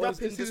say. was he Oh, rapping it's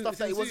the season- stuff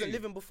that he it's wasn't season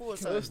living before? or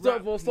Stop, something?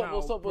 stop, bro, Stop,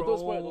 now, stop, bro. don't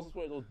spoil it,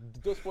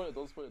 don't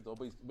spoil it, though.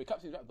 But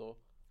Cap's his rap, though.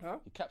 Huh?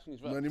 He caps his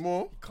Not rap.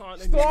 anymore.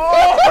 Can't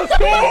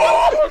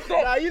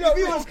Nah, you know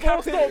me was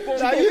capping.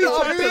 Nah, you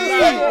know me.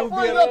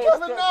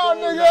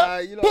 Nah,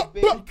 you know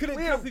me. He couldn't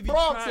We cap have if he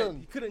tried. Bronson.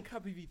 He couldn't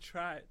cap if he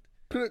tried.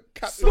 Couldn't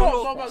cap Solo, it.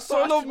 solo That's too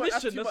much,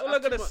 mission. That's all I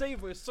gotta say,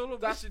 bro. Solo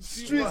mission.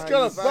 Streets Nah,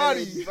 got a he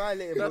body. He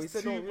violated, bro. He That's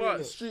said too no, much.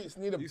 really. Streets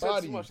need a You said too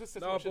body. much. Let's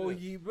Nah, bro.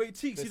 He wait,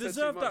 Teeks. They He said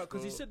deserved too that much,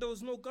 because he bro. said there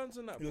was no guns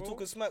in that, You were bro.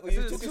 talking smack. This You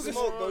were is- talking this is-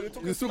 smoke, bro. You was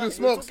talking You were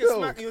smoke talking still.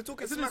 smack. You were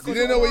talking smack. You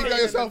didn't know what you got on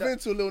yourself Kanan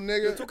into, little and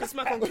that. You were nigga. talking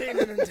smack on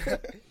Kanan and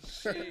that.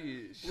 Shit.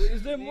 Wait,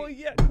 is there more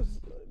yet? 'Cause,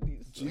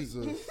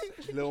 Jesus,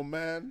 little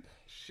man.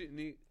 Shit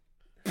neat.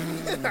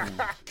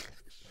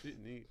 Shit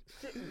neat.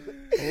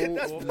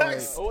 Oh my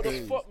facts. Oh, what the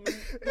days. fuck,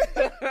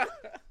 man?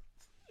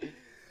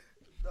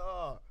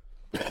 Nah.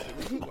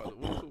 What you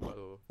talk about,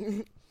 though?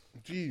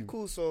 Gee,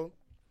 Cool. So,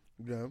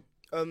 yeah.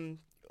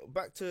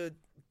 back to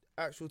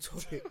actual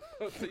topic.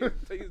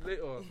 Take it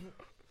later.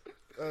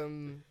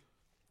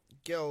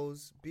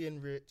 Girls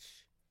being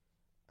rich,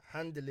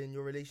 handling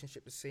your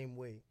relationship the same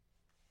way.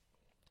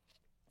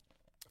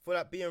 I feel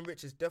like being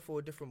rich is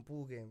definitely a different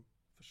ball game.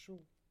 for sure.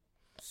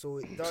 So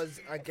it does,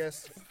 I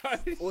guess,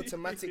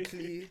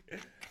 automatically.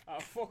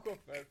 Fuck off,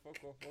 man. Fuck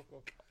off.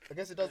 I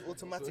guess it does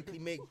automatically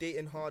make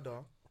dating harder.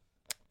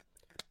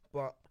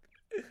 But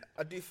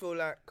I do feel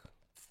like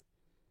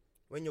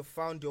when you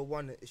found your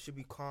one, it should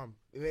be calm.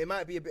 It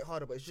might be a bit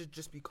harder, but it should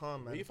just be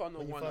calm, man. When you found the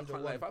When you one, found your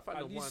if I find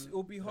At the least one,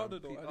 it'll be harder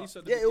though. keep At up. least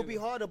at the Yeah, it'll be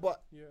beginning. harder,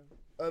 but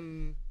Yeah.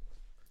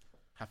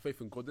 have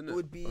faith in God, innit? It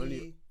would be-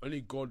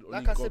 only God, only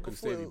like I God said can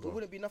before, save you, it bro.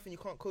 wouldn't be nothing you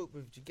can't cope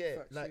with. Do you get?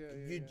 Facts, Like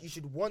yeah, you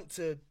should want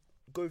to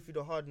go through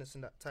the hardness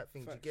and that type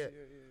thing. Facts, Do you get?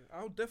 yeah.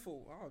 I'll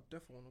definitely want to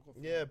go for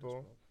the Yeah, hardness,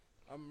 bro.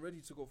 I'm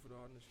ready to go for the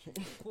hardness.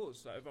 Of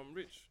course, like if I'm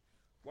rich,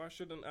 why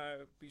shouldn't I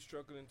be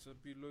struggling to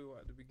be loyal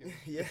at the beginning?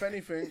 Yeah. If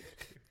anything,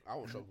 I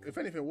won't struggle. if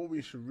anything, what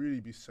we should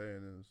really be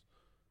saying is,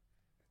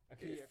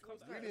 Okay, yeah, come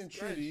really and Guys,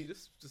 truly,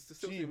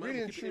 just gee,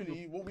 really and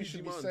truly, what we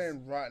should be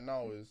saying right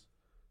now is,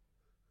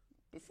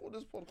 before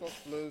this podcast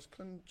flows,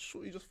 can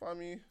Shorty just find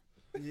me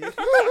Can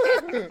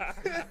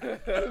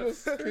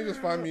you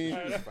just find me?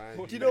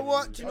 Do you know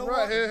what? Do you know I'm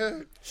right what?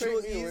 here. Take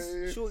me away.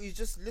 Shorties,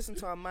 just listen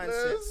to our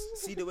mindsets,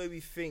 see the way we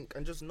think,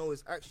 and just know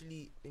it's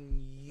actually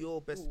in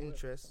your best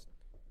interest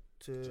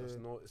to Just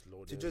know it's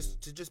loaded.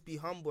 to just be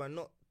humble and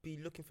not be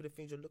looking for the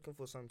things you're looking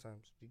for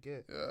sometimes. You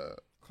get? Yeah.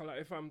 Can't like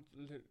if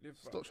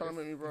Stop trying to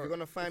make me If broke. you're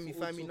gonna find me, If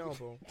find me we're now,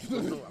 bro.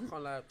 No, I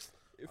can't lie.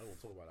 I don't want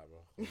to talk about that,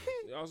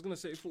 bro. I was gonna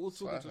say if we're all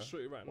talking to Why?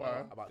 Shorty right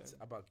Why? now,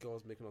 About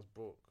girls making us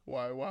broke.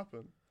 Why? What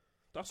happened?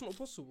 that's not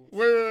possible.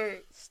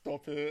 Wait.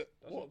 Stop it.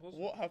 That's not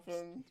possible. What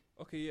happened?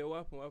 Okay, yeah, what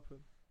happened?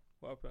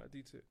 What happened? I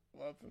did it.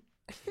 What happened?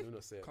 Do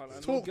not say it. Can't lie,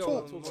 Talk, no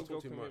talk, girl, no talk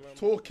girl too can much. make my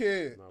Talk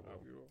it. Nah, I'll bro.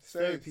 be real. Say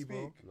Therapy, it.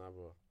 bro. Speak. Nah,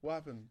 bro. What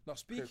happened? Now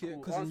speak Okay, it, cool.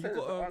 because What I'm you saying is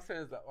got that- what I'm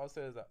saying is that. What I'm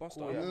saying is that. bust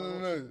Cool, out yeah.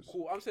 No.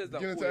 Cool. I'm saying is that.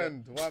 Beginning Cool, to yeah.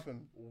 end. What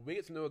happened? We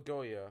get to know a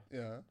girl, yeah.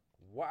 Yeah.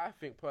 What I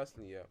think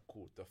personally, yeah,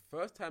 cool. The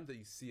first time that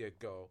you see a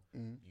girl,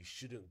 Mm. you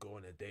shouldn't go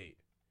on a date.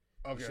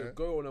 You Okay. should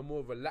go on a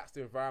more relaxed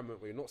environment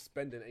where you're not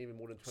spending even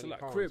more than so £20.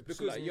 like crib, so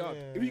because like yard.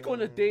 if you go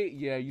on a date,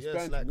 yeah, you Yeah, it's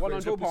spend like crib.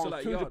 £100, Toby, so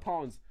like £200,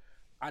 yard.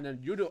 and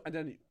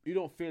then you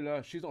don't feel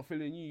her, she's not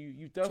feeling you.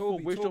 You therefore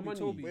waste your money.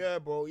 Toby. Yeah,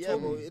 bro. Yeah,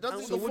 bro. It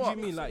doesn't. So give a what do you fuck.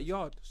 mean like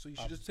yard? So you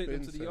should I've just take them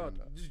been to the saying yard.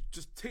 that.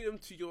 Just take them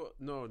to your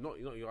not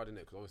yard in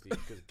it, because obviously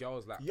because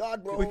girls like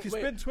Yard, bro. We can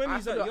spend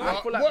 20s at yard.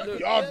 I feel like What? no,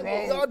 Yard, Yeah,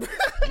 bro. Yard,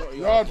 not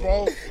Yard,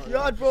 bro.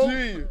 yard, bro.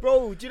 Gee.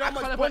 Bro, do you know how I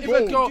much can't bonding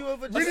even you go- do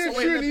over just Really, sitting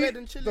in the truly, bed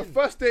and the chilling?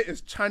 first date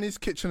is Chinese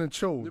kitchen and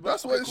chill. but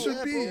That's what it okay, should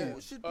Yeah, be. bro,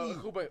 it should be.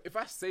 Cool, but if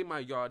I say my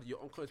yard,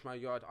 you're unclose to my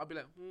yard, I'll be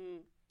like, Mm.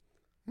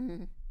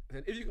 And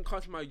then if you can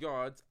come to my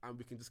yard and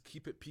we can just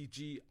keep it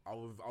PG,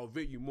 I'll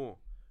rate you more.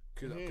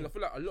 Because I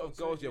feel like a lot of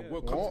girls, yeah, yeah.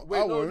 won't What? come. Wait,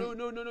 I no,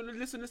 won't.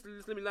 listen,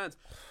 let me land.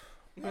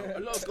 A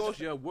lot of girls,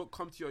 yeah, won't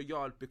come to your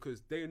yard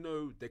because they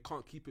know they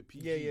can't keep it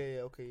PG.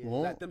 Yeah, okay, yeah.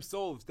 What? Like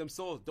themselves,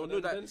 don't But know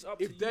then it's that up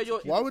to if you they're to your.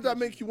 keep Why would that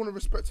make you want to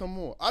respect her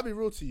more? I'll be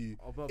real to you.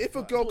 Oh, but- If a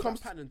but girl it's not comes-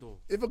 that pattern though.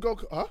 If a girl,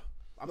 huh?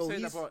 I'm No, saying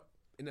he's- that, but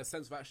in a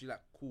sense of actually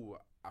like cool.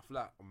 I feel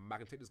like I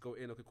can take this girl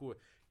in. Okay, cool.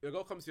 If a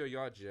girl comes to your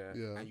yard, yeah,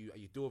 Yeah. and you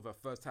do it for the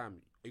first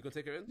time, are you gonna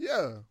take her in?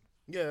 Yeah.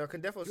 Yeah, I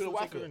can definitely You're still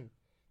gonna take her wife in.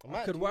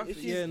 I could wife If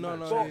it. she's- Yeah, no.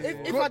 Bro, yeah,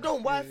 if yeah. I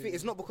don't wife it,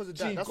 it's not because of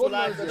that. Gee, That's God all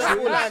I knows know. that That's she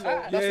all I is. know.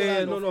 That's all I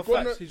Yeah, know. no,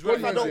 For- facts. He's God right.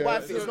 If I knows, don't yeah.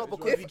 wife it, it's not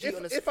because we cheat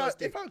on the first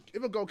date.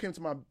 If a girl came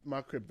to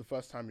my crib the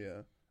first time,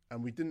 yeah,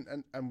 and we didn't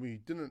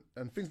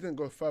and things didn't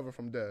go further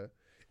from there,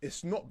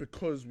 it's not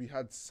because we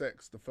had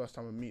sex the first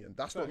time we meet, and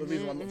that's not the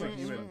reason I'm not taking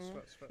you in.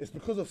 It's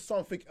because of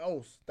something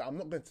else that I'm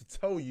not going to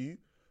tell you,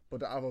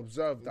 but that I've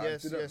observed that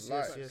Yes, I didn't yes,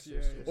 like, yes, Yeah, yes,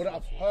 yeah. yes. or that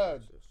I've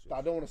heard that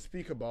I don't want to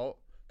speak about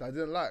that I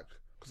didn't like,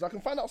 because I can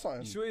find out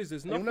something. You see what it is?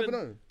 There's and you'll nothing.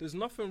 never know. There's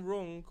nothing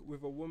wrong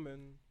with a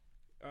woman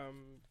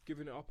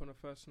giving it up on the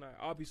first night.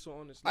 I'll be so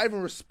honest. I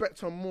even respect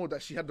her more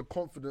that she had the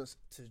confidence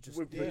To just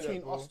with, do that,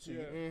 between bro. us two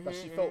Yeah. that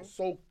she felt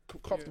so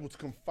comfortable to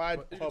confide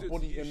But if her you do it to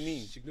body you, in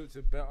me. She can do it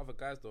to better other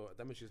guys though.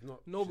 That means she's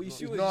not. No, but you she's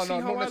see, not- what, you see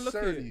No, how not I look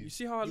at it. necessarily. You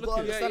see how I You look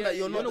gotta at it. understand that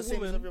you're When not a the same as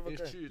woman- every other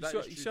It's guy. true. You That see,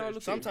 is you true. see how I that is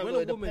look true. at it. Sometimes When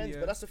it a woman, depends, yeah.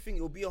 but that's the thing.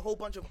 It'll be a whole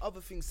bunch of other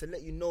things to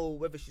let you know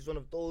whether she's one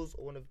of those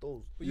or one of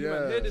those. But you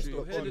man, hear this Yeah.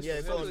 though. Hear this. Yeah,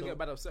 though, go hear on, this Don't though. get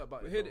bad upset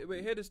about But it. hear, though.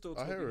 wait, hear this though.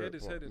 I hear Toby, hear it,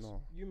 this. but Hear this.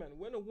 no. You man,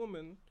 when a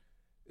woman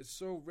is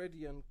so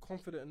ready and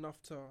confident enough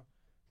to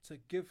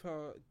give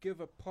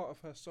a part of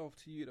herself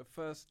to you the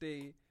first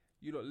day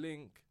you lot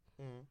link,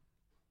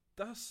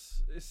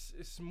 that's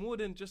it's more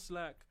than just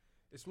like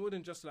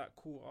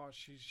cool. Oh,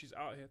 she's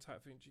out here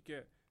type thing. Do you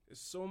get? It's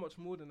so much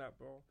more than that,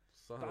 bro.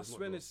 Sometimes That's not,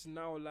 when though.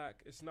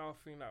 it's now a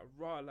thing like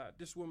raw. Like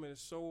this woman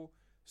is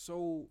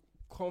so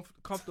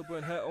comfortable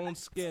in her own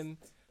skin.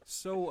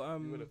 So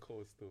You in a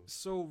cold still.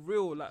 so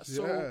real, like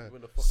so Yeah. You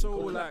in a fucking so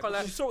cold. like Can't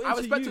lie. she's so I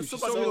into respect you. it so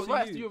She's much. so You're into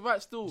right. you. You're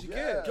right. Still, Do you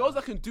get? girls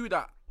that can do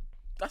that.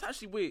 That's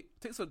actually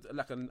takes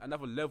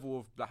another level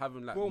of like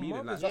having like Bro, meaning.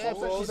 Like, mothers- That's Yeah,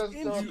 what I'm saying.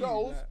 bro. There are She's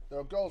girls. into you, There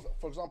are girls.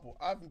 For example,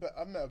 I've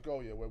met a girl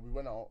here where we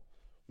went out.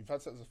 We've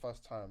had sex the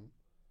first time,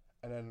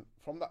 and then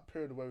from that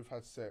period where we've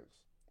had sex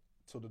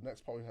till the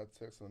next part we had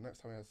sex, and the next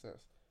time we had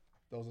sex,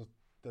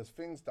 there's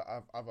things that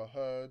I've either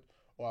heard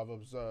or I've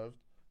observed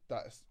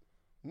that's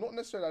not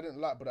necessarily I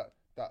didn't like, but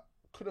that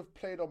could have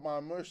played on my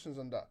emotions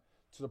and that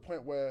to the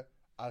point where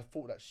I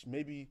thought that she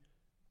maybe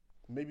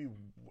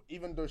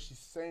even though she's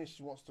saying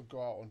she wants to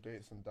go out on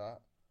dates and that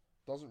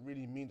doesn't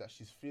really mean that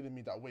she's feeling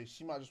me that way.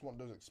 She might just want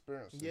those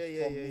experiences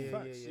Yeah. from me.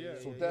 Facts, yeah.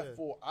 So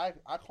therefore, I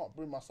can't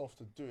bring myself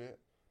to do it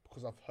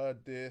because I've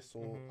heard this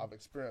or I've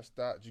experienced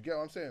that. Do you get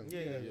what I'm saying?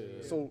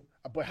 Yeah. So,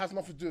 but it has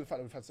nothing to do with the fact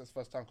that we've had sex the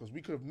first time because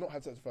we could have not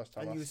had sex the first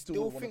time. And I you still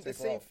still would wanna think the take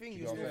her same out. thing, Do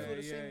you know what still I'm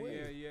feel saying? the same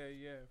way.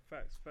 Yeah.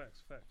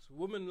 Facts.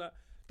 Women, like,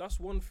 that's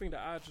one thing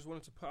that I just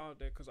wanted to put out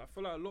there because I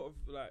feel like a lot of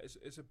like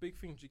it's a big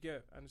thing to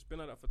get, and it's been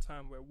like that for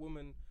time where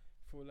women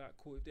feel like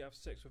cool if they have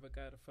sex with a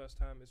guy the first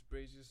time, it's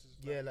brazy.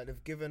 Yeah, like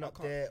they've given I up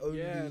can't- their only,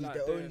 yeah, like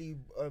their their- only,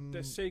 their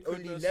only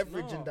sacredness.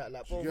 leverage No. in that.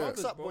 Like, bro, Yeah.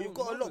 what's up, bro? You've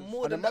got a lot Mothers.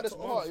 more And the than that maddest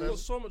to part offer. There's got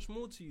so much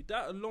more to you.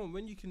 That alone,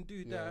 when you can do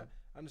Yeah. that,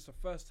 and it's the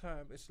first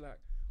time, it's like,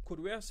 cool.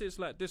 The way I say it's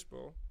like this,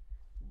 bro.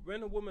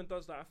 When a woman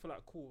does that, I feel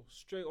like cool.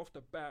 Straight off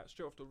the bat,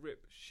 straight off the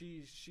rip,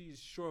 she's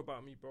sure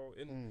about me, bro.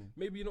 In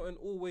maybe not in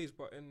all ways,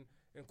 but in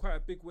in quite a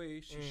big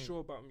way, she's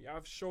sure about me.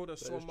 I've showed her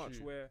so is much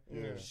true. where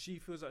Yeah. she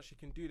feels that she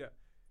can do that.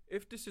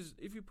 If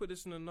you put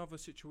this in another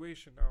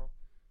situation now,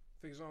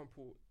 for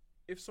example,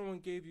 if someone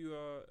gave you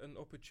an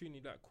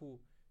opportunity, like, cool,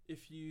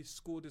 if you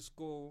score this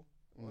goal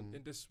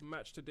in this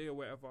match today or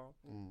whatever,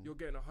 you're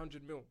getting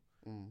 100 mil.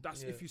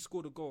 That's if you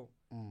score the goal.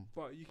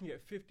 But you can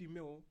get 50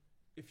 mil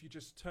if you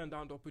just turn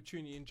down the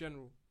opportunity in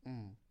general.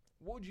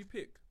 What would you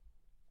pick?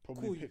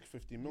 Probably Cool, pick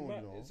 50 You mil, might-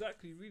 you know.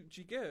 Exactly. Do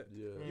you get it?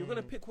 Yeah. You're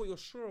gonna pick what you're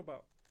sure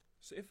about.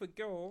 So if a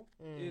girl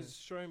is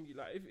showing me,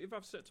 like, if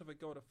I've slept with a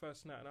girl the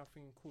first night and I'm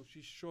thinking, cool,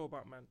 she's sure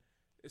about man,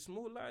 it's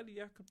more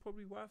likely I could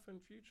probably wife her in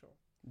future.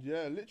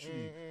 Yeah,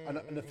 literally.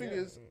 And the thing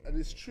is, and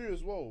it's true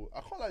as well. I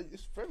can't lie,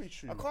 it's very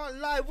true. I can't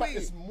lie. In fact, Wait,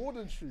 it's more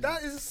than true.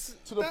 that is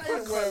to the that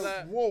point is- where,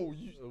 like- whoa,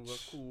 you. Oh, well,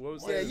 cool. What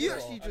was Yeah, that? you Wait,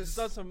 actually I just just.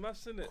 done some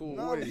maths in it. Cool.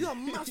 No, Wait. you are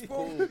maths, bro.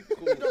 Cool,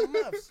 You are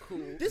maths.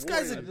 cool. This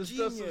guy's Wait. a I just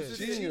done some genius.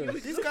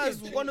 Genius. This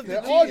guy's one of the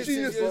There are geniuses,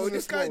 geniuses bro. in This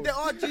this guy, world. there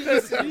are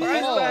geniuses. Einstein-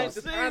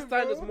 Einstein, Same, Einstein,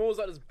 bro. there's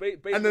Mozart, there's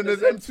Beethoven. And then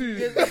there's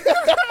M2.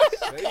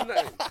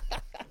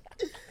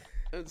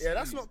 Yeah,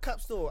 that's not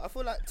caps though. I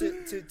feel like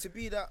to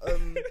be that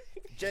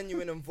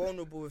genuine and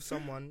vulnerable with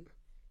someone,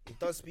 it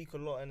does speak a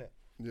lot, innit?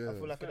 Yeah. I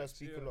feel like it does Facts,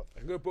 speak yeah. a lot. It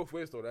can go both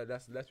ways though.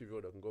 Let's be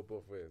real. That can go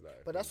both ways.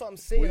 Like, But that's what I'm What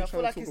saying. are you I feel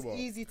trying like to it's talk about?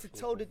 easy to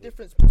tell the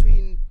difference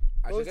between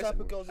Actually, those that's- type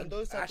of girls and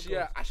those type Actually, of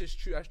yeah, girls.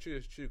 actually,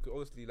 it's true. Because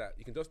honestly, like,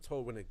 you can just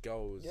tell when a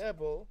girl's Yeah,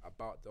 bro.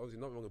 about. Obviously,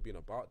 not wrong with being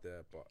about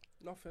there, but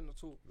Nothing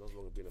at all. not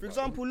wrong with being For about.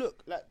 example,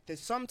 look, like there's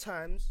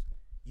sometimes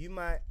you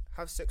might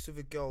have sex with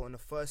a girl on the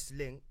first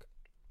link,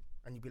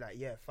 and you'd be like,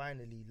 yeah,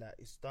 finally, like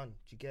it's done.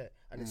 Do you get?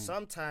 And then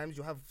sometimes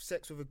you'll have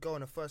sex with a girl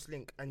on the first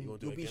link, and You'll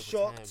do you'll it be again for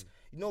shocked. time.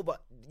 You know,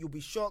 but you'll be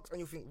shocked, and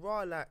you'll think,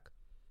 raw, like,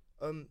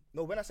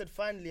 no. When I said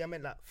finally, I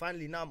meant like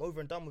finally. Now I'm over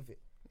and done with it.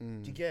 Do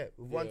you get?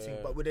 With one thing,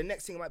 Yeah. but with the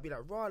next thing, it might be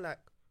like, raw, like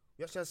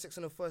we actually had sex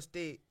on the first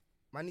date.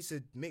 Man needs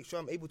to make sure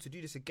I'm able to do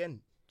this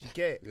again. Do you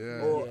get?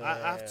 Yeah. Or I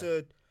have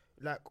to.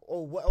 Like,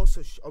 oh, what else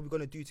are we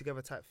gonna do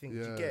together? Type thing. Do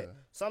you get? Yeah.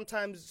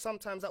 Sometimes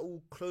that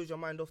will close your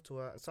mind off to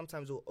her, and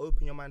sometimes it will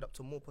open your mind up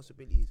to more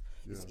possibilities.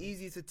 It's Yeah.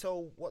 easy to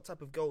tell what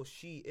type of girl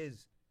she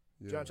is.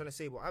 Do you know what I'm Yeah. trying to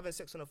say? But having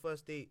sex on a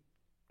first date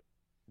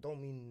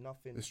don't mean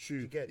nothing. It's Do true.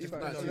 you get? Just Even,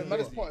 because and you the know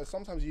maddest you part is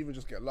sometimes you even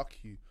just get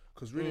lucky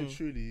because really and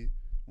truly,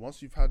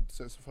 once you've had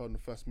sex with her in the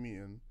first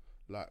meeting,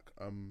 like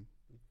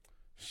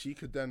she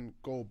could then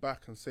go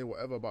back and say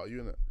whatever about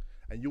you in it,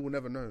 and you will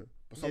never know.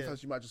 But Yeah.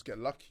 sometimes you might just get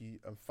lucky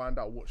and find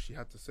out what she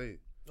had to say,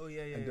 Oh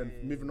yeah, yeah. and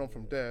then moving on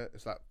from there,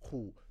 it's like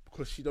cool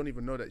because she don't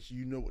even know that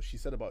you know what she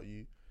said about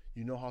you.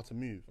 You know how to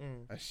move,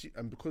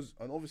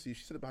 and obviously if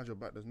she said it behind your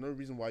back, there's no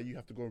reason why you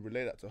have to go and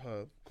relay that to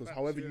her because Facts,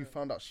 however yeah. you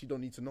found out, she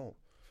don't need to know.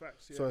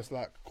 Facts, yeah. So it's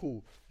like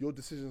cool. Your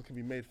decisions can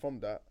be made from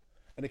that,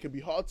 and it can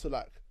be hard to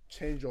like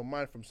change your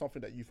mind from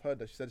something that you've heard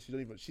that she said she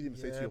didn't even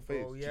say to your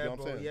face. Bro, Do you yeah, get what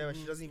I'm bro, saying? yeah. And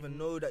she doesn't even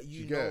know that Do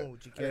you get it? know.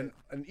 Do you get?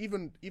 And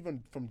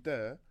even from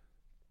there,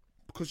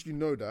 because you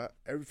know that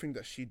everything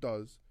that she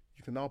does,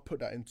 you can now put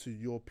that into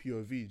your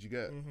POV. Do you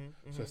get?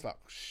 Mm-hmm, So it's like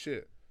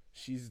shit.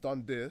 She's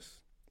done this,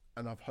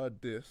 and I've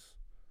heard this.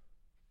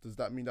 Does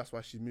that mean that's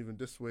why she's moving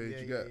this way? Yeah,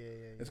 do you get? yeah,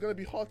 It's gonna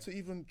be hard to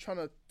even trying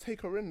to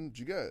take her in.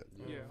 Do you get?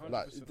 Yeah,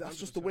 Like 100%, that's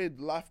just the 100%. way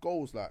life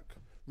goes. Like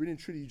really and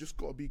truly, you just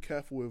gotta be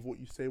careful with what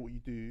you say, what you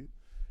do,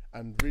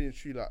 and really and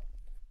truly, like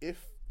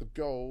if the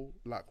girl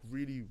like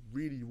really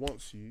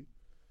wants you,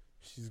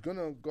 she's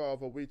gonna go out of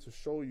her way to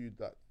show you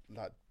that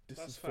like this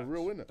That's is for facts.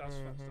 real, innit? That's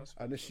facts. That's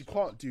And if facts, she that's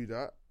can't do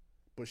that,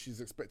 but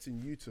she's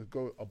expecting you to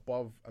go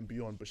above and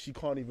beyond, but she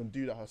can't even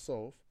do that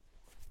herself.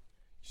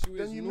 She Then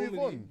was you move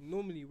on.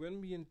 Normally, when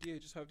me and DA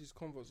just have these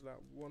convos, like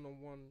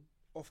one-on-one,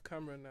 off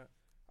camera and that,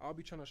 I'll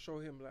be trying to show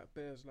him, like,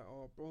 bears, like,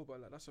 oh, bro,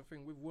 but, like, that's the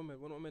thing with women.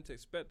 We're not meant to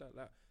expect that.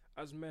 Like,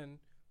 as men,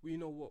 we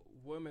know what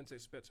we're meant to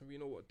expect and we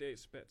know what they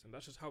expect. And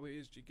that's just how it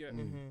is, do you get?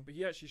 But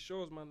he actually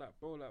shows, man, like,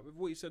 bro, like, with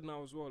what he said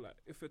now as well, like,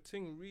 if a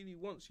thing really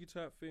wants you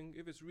type thing,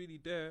 if it's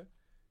really there,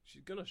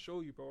 she's gonna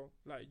show you, bro.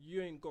 Like,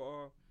 you ain't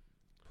gotta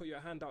put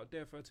your hand out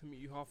there for her to meet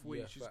you halfway.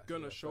 Yeah, She's facts,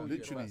 gonna yeah, show facts, you.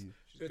 yeah, bro. Literally.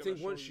 She's The gonna thing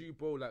show once you,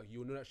 bro, like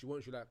you'll know that she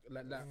wants you,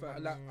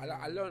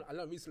 I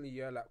learned recently,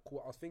 yeah, like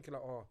cool. I was thinking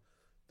like, oh,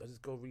 does this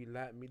girl really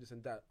like me, this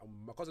and that? And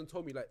my cousin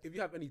told me like, if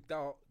you have any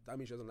doubt, that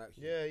means she doesn't like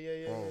you.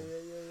 Yeah. Bro.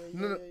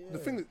 No, the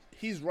thing is,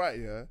 he's right.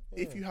 Yeah,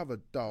 if you have a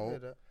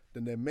doubt, that.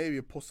 then there may be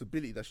a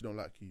possibility that she don't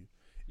like you.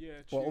 Yeah,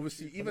 But true,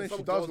 obviously, true. even if Some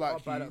she does girls are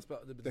like bad you, at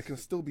spell- there can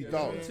still be Yeah,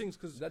 doubt. certain things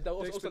because That the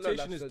also learned,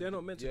 expectation like, is they're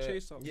not meant to yeah.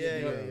 chase up. Yeah.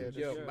 Yeah,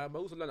 yeah. man. I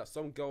also learned that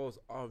some girls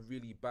are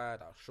really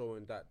bad at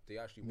showing that they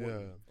actually want Yeah.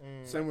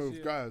 you. Same way with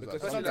Yeah. guys. Because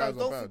Like, But some sometimes guys are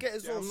don't bad. forget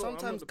as Yeah, well. I'm not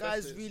Sometimes the best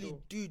guys at it, really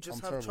so do just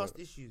I'm have terrible trust at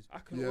it. issues. I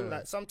can Yeah. only-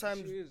 Like sometimes,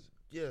 She is.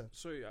 yeah.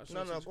 Sorry, I No,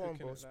 sorry no, to go on, quick in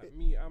bro. it. Like Spit-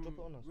 me, drop it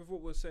on us. with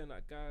what we're saying,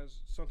 like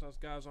guys, sometimes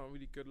guys aren't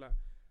really good. Like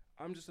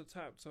I'm just the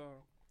type to,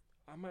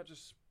 I might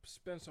just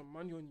spend some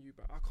money on you,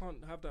 but I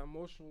can't have that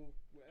emotional.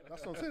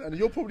 That's what I'm saying. And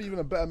you're probably even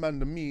a better man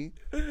than me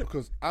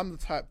because I'm the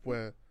type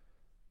where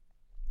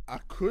I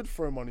could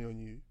throw money on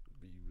you,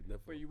 But you would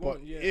never. But you but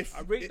won't. Yeah, if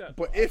I rate that.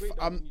 but I if rate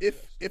that I'm when you do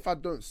that if I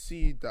don't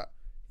see that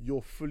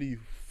you're fully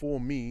for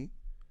me,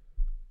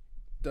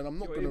 then I'm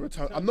not You're gonna able to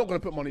return. turn I'm not it gonna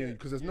off, put money in yeah,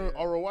 because there's yeah.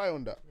 no ROI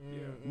on that.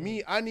 Yeah.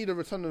 Me, I need a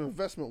return on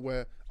investment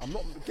where I'm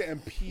not getting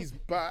peas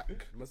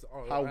back. Must-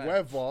 oh,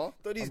 However,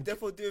 Thought he's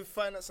definitely doing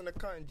finance and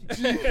accounting.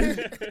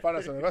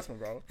 finance and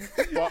investment, bro.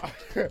 But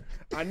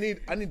I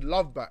need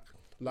love back.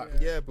 Like,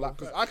 Yeah, bro. like,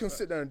 because I can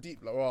sit there and deep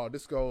like, oh,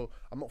 this girl,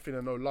 I'm not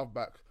feeling no love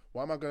back.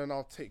 Why am I gonna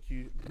now take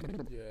you?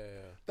 yeah.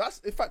 That's,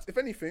 in fact, if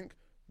anything,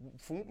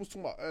 from what we was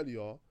talking about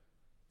earlier,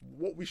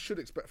 what we should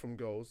expect from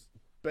girls,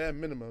 bare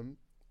minimum,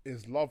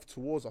 is love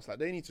towards us. Like,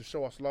 they need to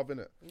show us love,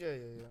 innit? Yeah.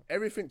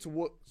 Everything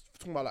towards,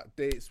 talking about like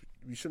dates,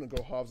 we shouldn't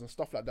go halves and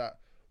stuff like that.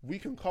 We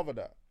can cover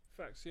that.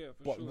 Facts, yeah,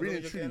 for But sure. really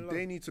You're and truly, getting love.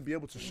 they need to be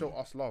able to show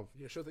us love.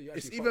 Yeah, show that you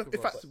It's actually even, fuck in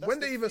with fact, us. That's when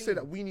the they even say thing.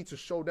 that we need to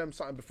show them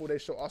something before they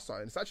show us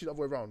something, it's actually the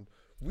other way around.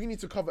 We need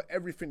to cover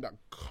everything that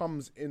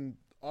comes in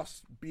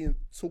us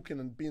talking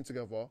and being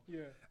together,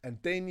 Yeah. and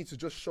they need to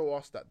just show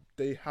us that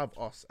they have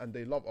us and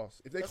they love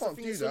us. If they That's the can't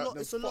thing, do it's a that, lot-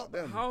 then it's a fuck lot-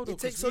 them. How though? It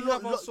takes 'Cause a we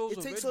have lot. our souls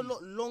It takes a already.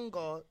 lot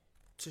longer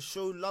to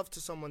show love to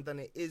someone than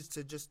it is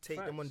to just take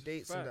them on Facts,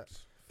 dates and that.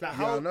 facts. Like Yeah,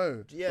 how? I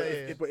know. Yeah, but yeah,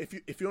 if, yeah. but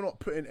if you're not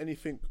putting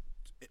anything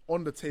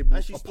on the table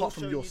And she's still apart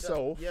from showing you that-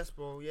 yourself, yes,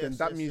 bro. Yes, then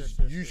that yes, means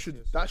yes, you yes, should.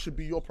 yes, that yes. should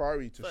be your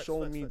priority to Facts,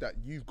 show facts, me facts. that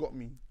you've got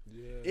me.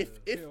 Yeah. If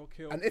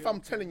Okay, and if I'm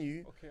okay. telling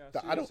you Okay, I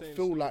that see I what don't you're saying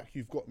feel still. like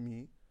you've got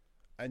me,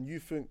 and you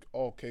think,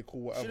 oh, okay,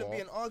 cool, whatever. Shouldn't be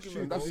an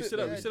argument. That's bro. we it, said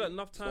that. yeah. We said that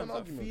enough It's not an times. That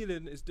argument.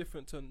 feeling is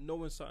different to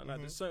knowing something. Like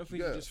there's certain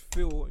things Yeah. you just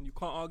feel and you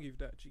can't argue with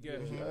that. Do you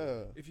get? Mhm.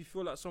 Yeah. If you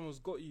feel like someone's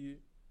got you,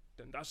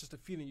 then that's just a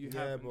feeling you Yeah,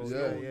 have. and bro. there's Yeah.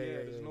 no- Yeah,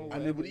 there's yeah, no yeah. And it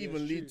whatever, would yeah,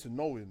 even it's lead true. to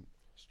knowing.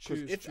 It's true,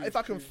 Because it's true, if I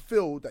it's can true.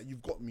 feel that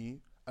you've got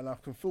me and I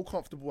can feel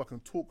comfortable, I can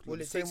talk Well,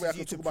 the it same takes way I you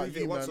can to talk about prove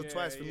you, it once man. or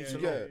twice for me to yeah.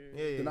 know.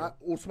 Yeah, Then I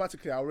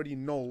automatically I already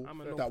know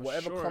I'ma know that for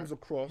whatever sure. comes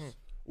across,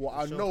 or For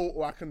I sure. know,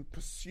 or I can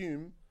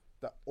presume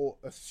that, or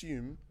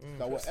assume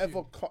that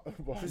whatever well,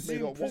 I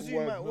made up Presume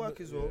one word. might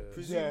work as well. Yeah.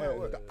 Presume Yeah, might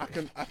work.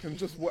 I can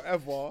just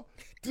whatever.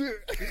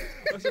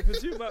 I said,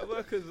 presume that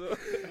workers. I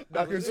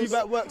can Presume just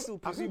might work still. I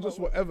Presume can might just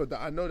work. whatever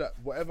that I know that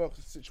whatever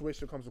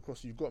situation comes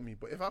across, you've got me.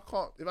 But if I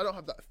don't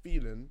have that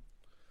feeling,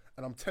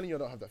 and I'm telling you I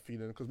don't have that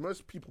feeling, because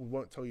most people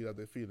won't tell you that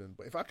they're feeling.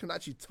 But if I can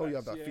actually tell you I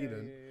have that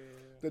feeling,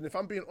 then if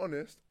I'm being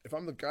honest, if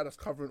I'm the guy that's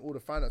covering all the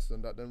finances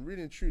and that, then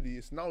really and truly,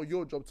 it's now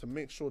your job to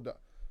make sure that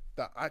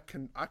I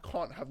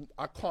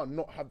can't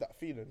not have that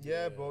feeling.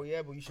 Yeah, bro.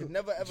 Yeah, bro. You should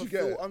never ever you get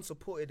feel it?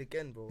 unsupported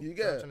again, bro. You Know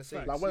get what I'm it? trying to say.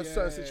 Facts. Like when Yeah,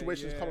 certain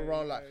situations come yeah,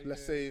 around, like yeah,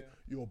 let's yeah, say yeah.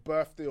 your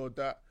birthday or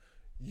that,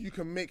 you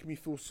can make me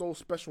feel so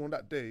special on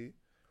that day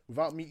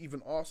without me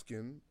even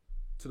asking,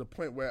 to the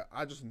point where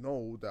I just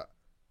know that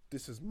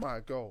this is my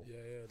girl. Yeah,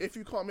 yeah. If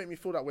you can't make me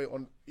feel that way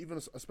on even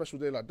a special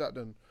day like that,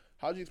 then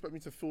how do you expect me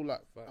to feel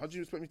like? Facts. How do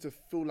you expect me to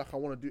feel like I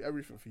want to do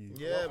everything for you?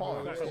 Yeah, I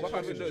bro. can't. Facts. What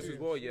I've True, noticed true, as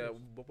well, true. yeah.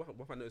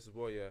 What I noticed as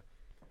well, yeah.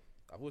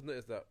 I've always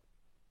noticed that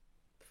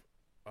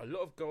a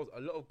lot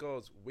of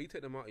girls, we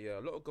take them out, yeah.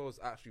 A lot of girls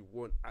actually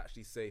won't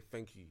actually say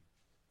thank you,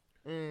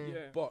 Mm. Yeah,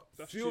 but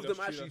that's few true, of them that's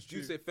true, actually that's do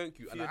true. say thank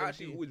you, and Few I of them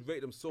actually do. always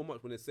rate them so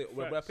much when they say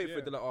when I Facts, pay for it,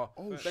 yeah. they're like, oh,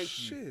 Oh thank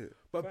shit! you.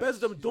 But Facts. best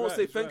of them He's don't right,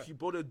 say he's thank right. you,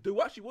 bro. They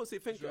do actually won't say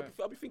thank He's you. right.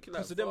 I'll be thinking like,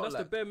 Because to them, fuck, that's the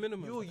like, bare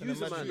minimum. You're I can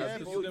user imagine. man, Yeah,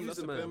 like, bro. you're them, that's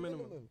user the bare man.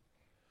 minimum.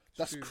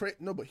 That's True. crazy.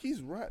 No, but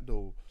he's right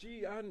though.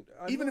 Gee, I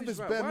Even know if he's it's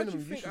right. bare Why do minimum,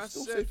 you think should I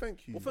still said- say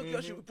thank you. Well, thank you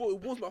actually, bro.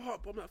 It warms my heart,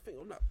 but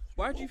I'm like,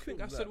 Why do you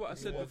think I said what I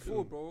said you're before,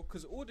 welcome. bro?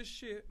 Because all the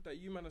shit that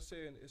you man are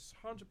saying is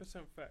 100%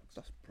 facts.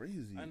 That's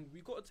crazy. And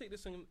we got to take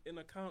this in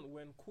account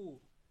when cool.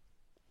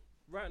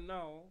 Right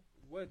now,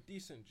 we're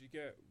decent. You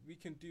get, we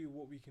can do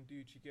what we can do.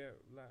 You get,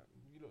 like,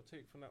 you don't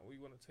take from that what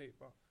you want to take,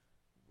 but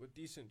we're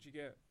decent. You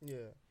get,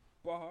 Yeah.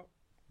 but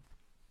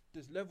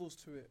there's levels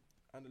to it,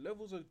 and the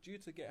levels are due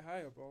to get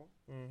higher, bro.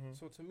 Mm-hmm.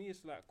 So to me,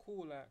 it's like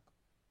cool. Like,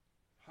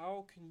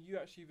 how can you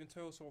actually even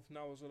tell yourself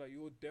now as well, like,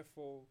 you're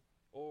defo,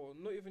 or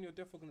not even you're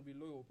defo gonna be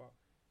loyal, but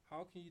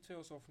how can you tell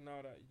yourself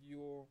now that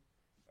you're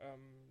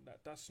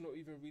that's not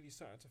even really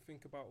something to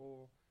think about,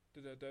 or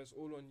there's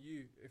all on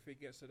you if it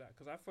gets to that?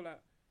 Because I feel like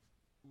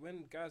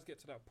when guys get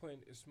to that point,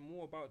 it's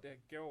more about their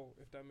girl,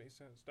 if that makes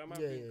sense. That might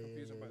Yeah, be yeah,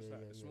 confusing, yeah, but it's yeah,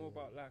 like yeah, it's yeah, more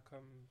yeah. about like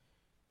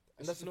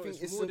And that's the thing,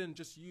 it's it's more a- than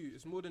just you.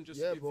 It's more than just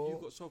Yeah, if bro. you've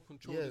got self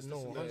control. Yeah, It's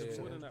no, more than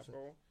 100%, that,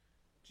 bro.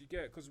 Do you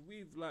get it? Because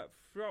we've like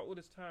throughout all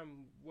this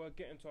time we're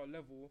getting to our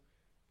level.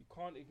 You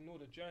can't ignore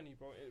the journey,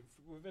 bro.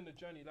 Within the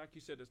journey, like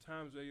you said, there's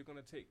times where you're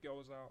gonna take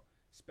girls out,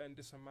 spend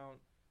this amount.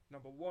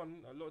 Number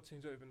one, a lot of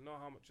teams don't even know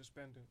how much you're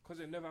spending because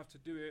they never have to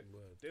do it.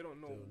 They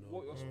don't know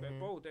what you're spending,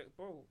 bro.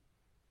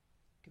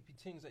 Could be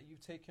things that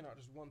you've taken out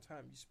just one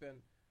time. You spend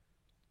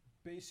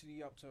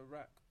basically up to a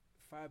rack,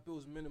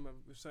 $5 minimum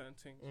with certain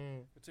things.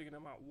 We're taking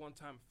them out one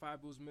time,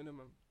 $5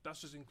 minimum.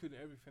 That's just including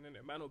everything in it.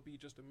 It might not be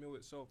just the meal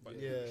itself, but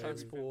Yeah, including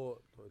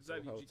transport,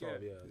 Exactly, hotel, you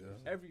get it.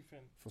 Yeah. everything.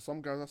 For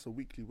some guys, that's a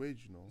weekly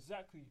wage, you know.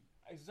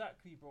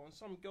 Exactly, bro. And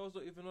some girls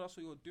don't even know that's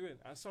what you're doing,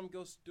 and some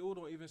girls still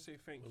don't even say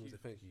thank you.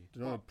 Thank you. They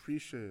don't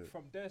appreciate it.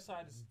 From their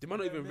side, it's They might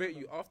not bare even rate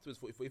you minimum. afterwards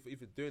for if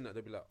you're doing that.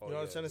 They'll be like, oh, You know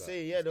what I'm yeah, trying to like,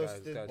 say? Yeah, this those-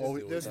 guy's there's- Oh,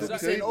 still there's doing still that.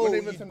 be saying, they oh, won't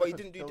you- even tend but to- you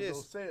didn't do they'll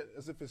this. say it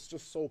as if it's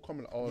just so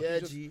common. Oh, Yeah, he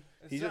just, G.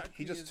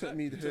 he just took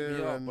me exactly. here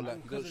me out, and but like,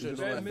 you don't Because show it's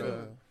no bare effort.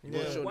 minimum. You won't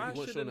Yeah. show- Why you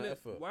won't show should no it?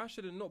 effort. Why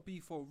should it not be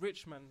for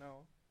rich man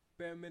now?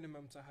 Bare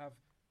minimum to have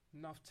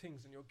enough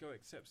things and your girl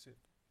accepts it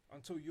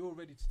until you're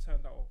ready to turn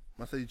that off.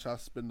 I say you try to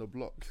spin the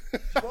block.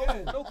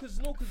 Yeah, no, cause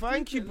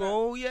Thank you, like,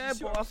 bro. you Yeah,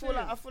 see but what I I'm feel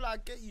like saying? I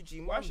get you, G.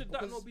 Man, Why should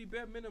that because- not be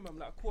bare minimum?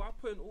 Like, cool, I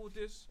put in all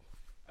this,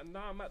 and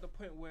now I'm at the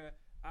point where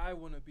I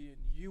want to be and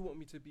you want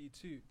me to be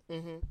too.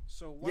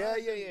 So why? Yeah,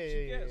 is yeah, it- yeah, do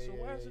you yeah, get? yeah, So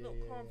yeah, why is yeah, it not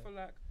yeah, calm yeah. for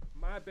like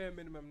my bare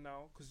minimum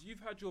now? Because you've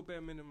had your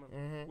bare minimum.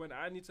 When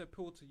I need to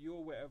appeal to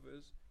your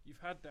whatever's, you've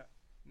had that.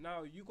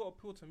 Now you got to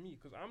appeal to me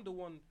because I'm the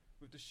one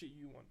with the shit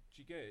you want.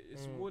 Do you get it?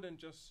 It's more than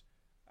just.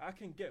 I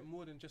can get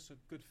more than just a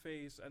good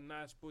face, a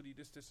nice body,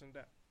 this and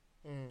that.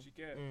 Do you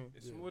get it?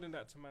 It's more than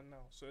that to man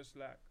now. So it's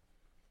like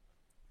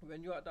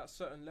when you're at that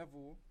certain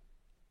level,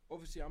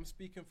 obviously I'm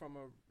speaking from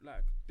a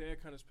like their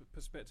kind of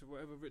perspective,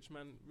 whatever rich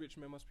men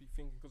must be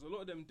thinking, because a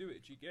lot of them do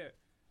it. Do you get it?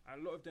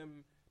 And a lot of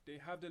them, they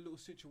have their little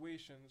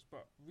situations,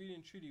 but really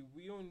and truly,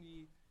 we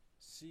only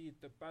see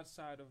the bad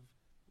side of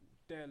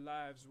their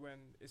lives when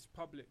it's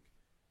public.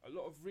 A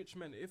lot of rich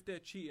men, if they're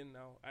cheating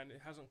now and it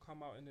hasn't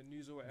come out in the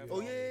news or whatever. Oh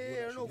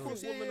yeah, no, of know.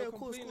 course, Women yeah, are of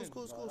course, complaining.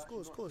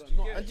 course.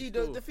 Yeah, And G,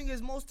 still. the thing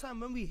is, most time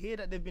when we hear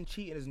that they've been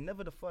cheating, it's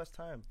never the first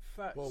time.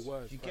 Facts. Well,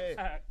 words. You get it?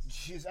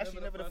 Facts. It's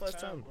actually never the first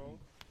time. bro.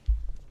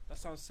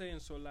 That's what I'm saying.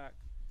 So like,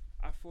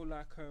 I feel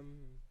like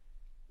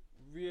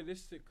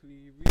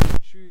realistically, really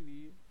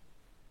truly,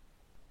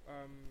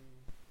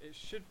 it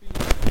should be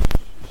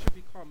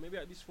calm. Maybe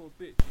at least for a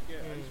bit. You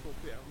get at least for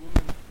a bit. And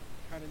women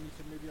kind of need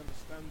to maybe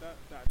understand that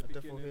at the I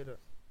definitely beginning, hear that.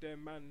 their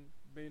man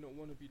may not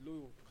want to be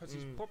loyal because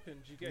he's Mm. popping.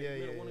 Do you get? Yeah, He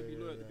may yeah, not want to yeah, be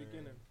loyal yeah, at the yeah,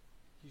 beginning.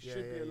 He Yeah,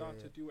 should be yeah, allowed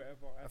yeah, to do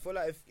whatever. I feel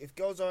like if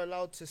girls are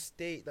allowed to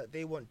state that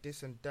they want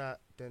this and that,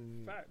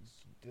 then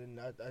Facts. I Men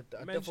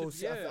definitely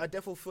should- yeah. I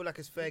definitely feel like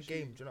it's fair Literally,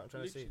 game. Do you know what I'm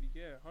trying to say? Literally,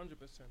 yeah,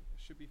 100%. It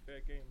should be fair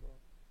game, bro.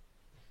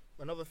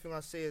 Another thing I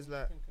say is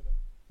like, Think of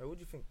that. what do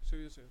you think?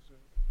 Seriously.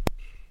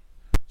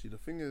 See, the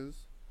thing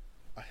is,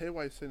 I hear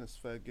why you're saying it's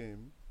fair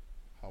game.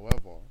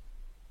 However,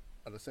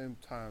 at the same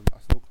time, I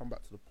still come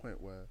back to the point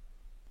where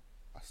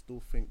I still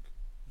think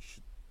you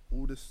should,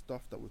 all this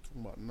stuff that we're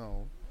talking about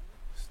now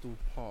is still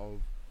part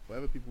of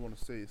whatever people want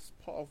to say. It's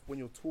part of when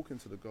you're talking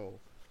to the girl,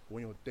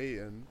 when you're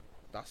dating.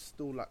 That's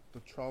still like the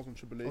trials and I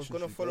tribulations.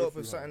 was gonna you follow go up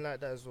with through, something like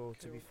that as well.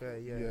 To be fair,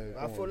 yeah. Yeah, But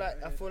I go feel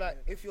on. like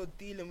if you're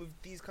dealing with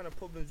these kind of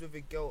problems with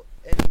a girl,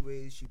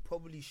 anyways, you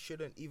probably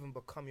shouldn't even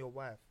become your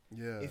wife.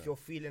 Yeah. If you're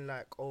feeling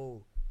like,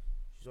 oh,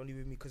 she's only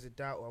with me because of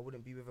that, or I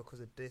wouldn't be with her because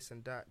of this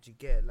and that. Do you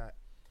get it? Like,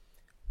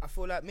 I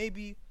feel like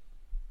maybe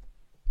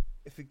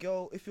if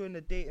you're in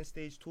the dating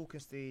stage, talking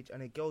stage,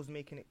 and a girl's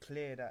making it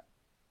clear that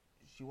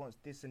she wants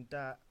this and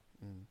that,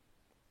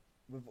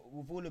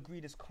 we've all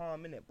agreed it's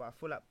calm in it. But I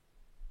feel like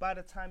by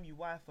the time you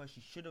wife her,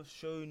 she should have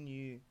shown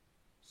you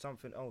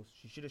something else.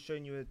 She should have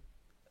shown you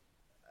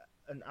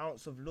an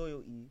ounce of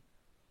loyalty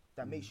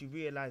that makes you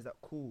realize that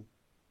cool.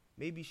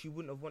 Maybe she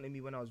wouldn't have wanted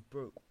me when I was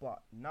broke,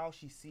 but now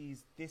she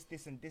sees this,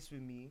 and this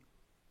with me,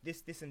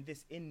 this, and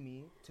this in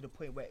me, to the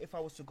point where if I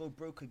was to go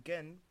broke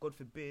again, God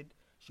forbid,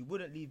 she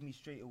wouldn't leave me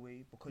straight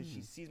away because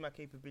she sees my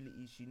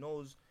capabilities. She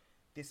knows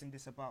this and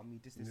this about me,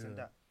 this and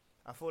that.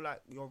 I feel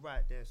like you're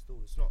right there still.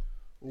 It's not.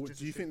 Or just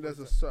do you a think simple there's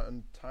a as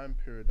certain time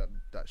period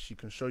that she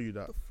can show you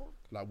that? the fuck?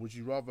 Like, would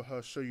you rather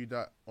her show you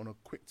that on a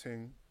quick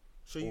thing?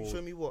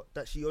 Show me what?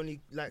 That she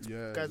only likes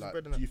Yeah, guys with like,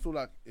 bread and do that? you feel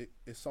like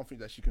it's something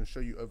that she can show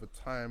you over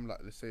time, like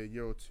let's say a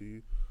year or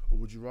two, or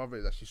would you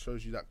rather that she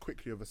shows you that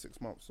quickly over 6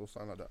 months or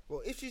something like that?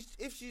 Well, if she's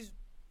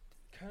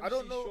Can I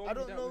don't she know- show I me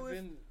don't that know if-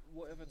 within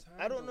whatever time.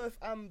 I don't know though? if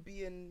I'm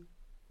being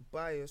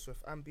biased or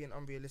if I'm being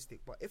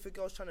unrealistic, but if a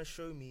girl's trying to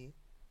show me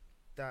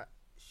that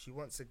she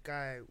wants a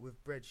guy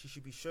with bread, she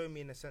should be showing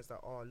me in the sense that,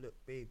 oh, look,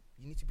 babe,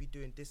 you need to be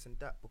doing this and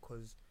that,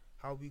 because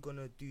how are we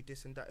gonna do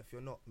this and that if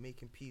you're not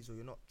making peas or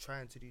you're not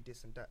trying to do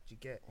this and that? Do you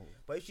get?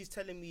 But if she's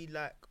telling me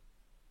like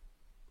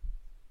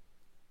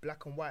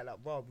black and white, like,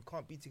 wow, we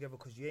can't be together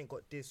because you ain't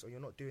got this or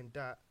you're not doing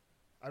that,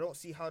 I don't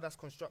see how that's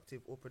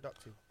constructive or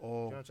productive. Oh, know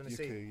what I'm trying to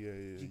say?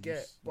 yeah. you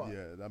get? But-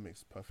 yeah, that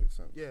makes perfect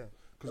sense. Yeah.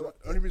 Because No,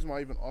 the only reason why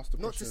I even asked the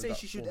Not to question say in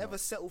she that should format- ever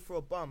settle for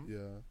a bum,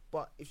 Yeah.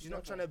 but if she's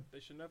not trying to, They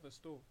should never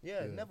store.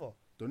 yeah, Yeah. never.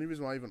 The only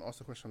reason why I even asked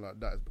a question like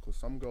that is because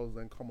some girls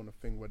then come on a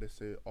thing where they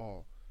say,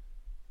 oh,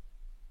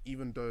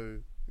 even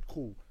though,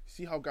 cool,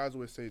 see how guys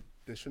always say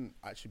there shouldn't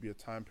actually be a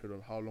time period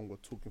on how long we're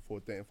talking for,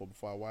 dating for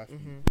before I wife you.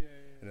 Yeah.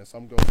 And then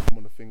some girls come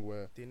on the thing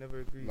where, They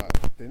never agree.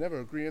 like, they never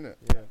agree in it.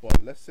 Yeah.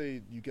 But let's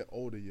say you get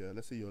older, yeah.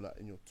 Let's say you're like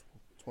in your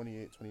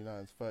 28,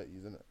 29s,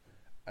 30s, innit?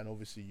 And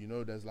obviously, you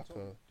know, there's like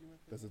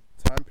there's a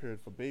time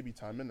period for baby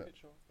time, innit?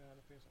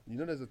 You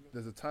know,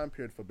 there's a time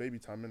period for baby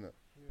time, innit?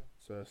 Yeah.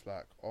 So it's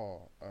like,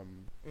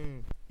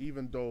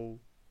 even though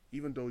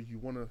you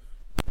want to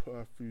put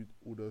her through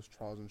all those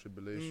trials and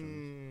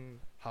tribulations,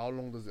 how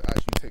long does it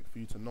actually take for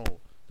you to know?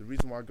 The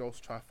reason why girls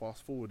try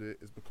fast forward it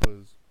is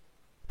because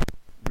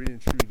really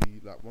and truly,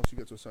 like, once you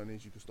get to a certain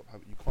age, you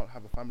can't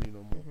have a family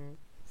no more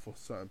for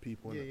certain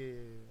people, Yeah, innit?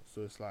 yeah.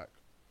 So it's like,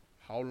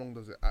 how long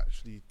does it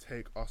actually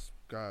take us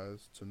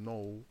guys to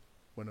know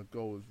when a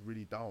girl is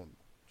really down?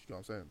 Do you get what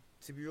I'm saying?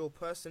 To be real,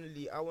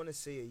 personally, I want to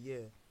say a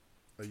year.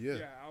 A year.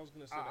 Yeah, I was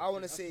gonna say. I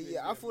want to say,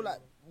 yeah, I feel like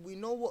we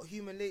know what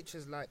human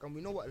nature's like, and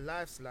we know what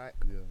life's like.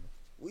 Yeah.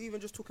 We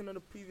even just talking on the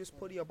previous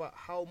poddy about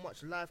how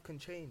much life can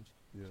change.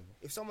 Yeah.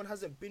 If someone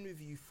hasn't been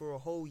with you for a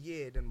whole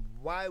year, then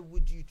why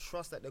would you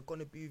trust that they're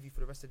gonna be with you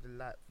for the rest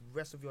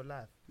of your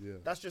life? Yeah.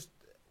 That's just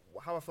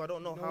how I feel. I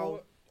don't know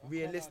how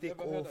realistic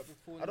or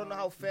I don't know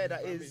how fair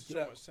that is.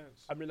 So much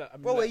sense. I mean,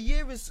 Bro, a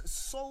year is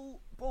so,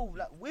 bro.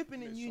 Like we've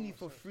been in Makes so uni much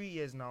for sense. 3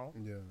 years now,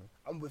 Yeah.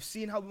 and we've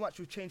seen how much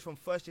we've changed from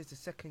first year to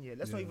second year.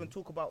 Let's not Yeah. even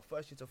talk about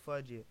first year to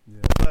third year,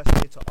 Yeah. first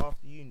year to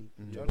after uni.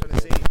 Mhm. Do you know what I'm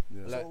trying to say?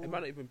 Yeah. like, So- it might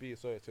not even be,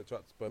 sorry to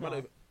interrupt, but No.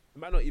 it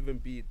might not even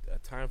be a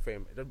time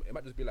frame. It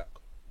might just be like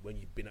when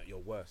you've been at your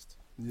worst.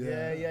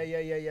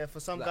 Yeah. For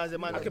some Like, guys, it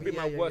might I not could be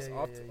my yeah, worst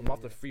yeah, after yeah,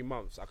 after yeah. 3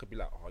 months. I could be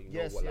like, oh, you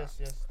Yes, know what, yes,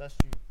 like, yes. That's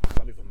true.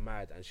 I'm even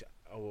mad, and she's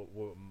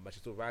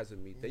still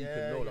rising me. Then you Yeah,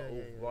 can know, like, yeah, oh,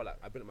 yeah, well, yeah. like,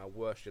 I've been at my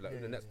worst. Like, in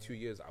Yeah, the next yeah, 2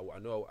 years, I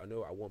know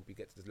I won't be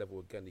get to this level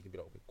again. You can be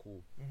like, okay,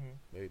 cool.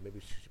 Mm-hmm.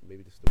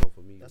 Maybe this is the one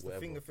for me. That's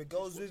whatever. the thing. If it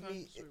goes with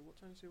me, Sorry, what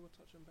time did you say we're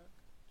touching back?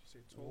 Did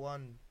you say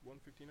 12?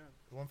 1:59.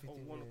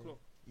 1:50. 1 o'clock.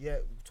 Yeah,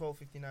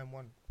 12:59.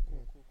 1.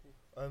 Cool.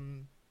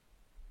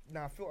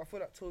 Nah, I feel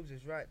like Tobes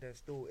is right there.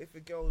 Still, if a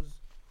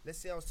girl's, let's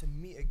say I was to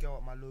meet a girl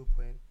at my low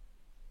point,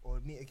 or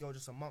meet a girl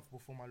just a month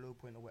before my low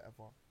point or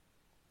whatever,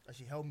 and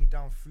she held me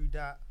down through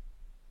that,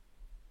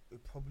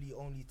 it'd probably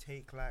only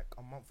take like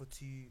a month or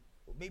two,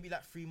 or maybe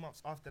like 3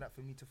 months after that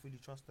for me to fully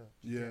trust her.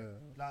 Do you Yeah.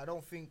 get? Like I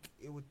don't think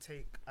it would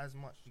take as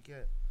much to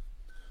get.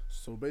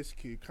 So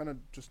basically, it kind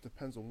of just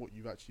depends on what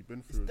you've actually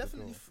been It's through. as a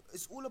definitely, girl.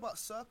 it's all about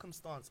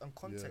circumstance and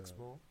context, Yeah.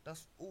 bro.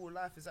 That's all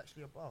life is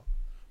actually about.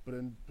 But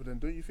then,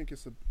 don't you think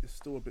it's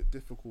still a bit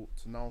difficult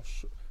to now?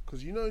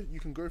 Because you know you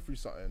can go through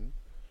something,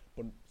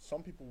 but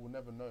some people will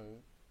never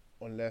know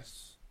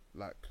unless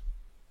like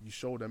you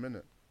show them in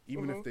it.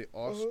 Even if they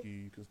ask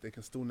you, because they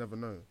can still never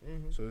know.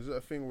 Mm-hmm. So is it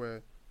a thing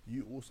where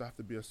you also have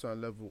to be a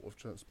certain level of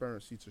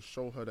transparency to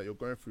show her that you're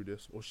going through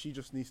this, or she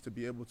just needs to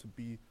be able to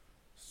be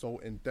so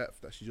in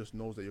depth that she just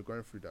knows that you're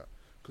going through that?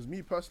 Because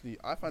me personally,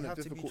 I find You it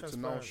have to be difficult to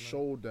now transparent, man.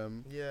 show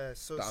them Yeah,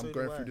 so that I'm so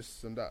going do I. through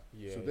this and that.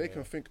 Yeah, So they yeah.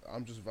 can think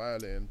I'm just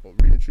violating, but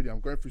really and truly I'm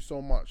going through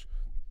so much.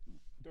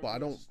 But I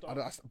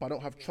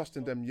don't have trust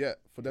in them yet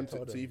for them Tell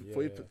to them, even, yeah,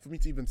 for, yeah. for me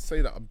to even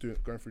say that I'm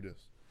going through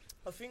this.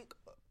 I think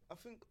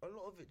a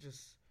lot of it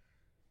just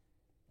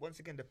once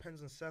again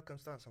depends on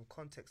circumstance and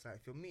context. Like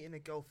if you're meeting a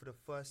girl for the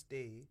first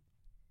day,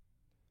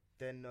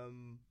 then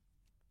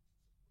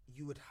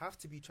you would have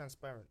to be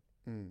transparent.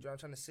 Do you know what I'm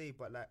trying to say?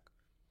 But like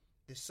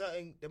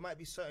there might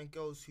be certain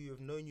girls who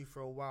have known you for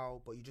a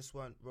while, but you just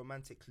weren't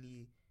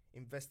romantically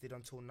invested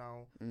until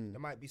now. There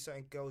might be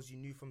certain girls you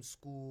knew from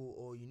school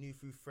or you knew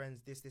through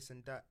friends, this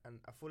and that. And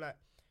I feel like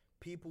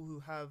people who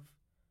have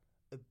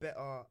a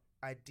better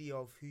idea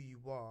of who you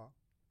are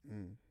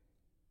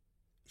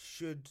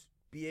should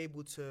be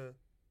able to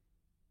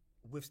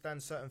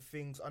withstand certain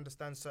things,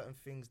 understand certain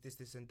things,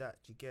 this and that.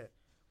 Do you get?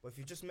 But if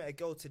you just met a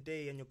girl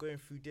today and you're going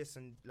through this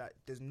and like,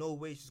 there's no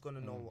way she's gonna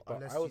know But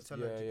unless I you was, tell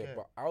her. Do you get?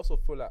 But I also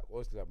feel like,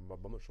 obviously, like,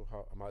 I'm not sure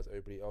how as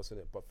everybody else in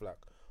it, but for like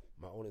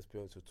my own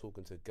experience of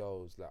talking to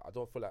girls, like I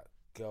don't feel like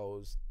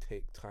girls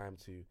take time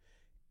to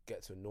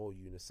get to know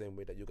you in the same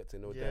way that you get to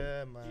know them.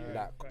 Yeah, man.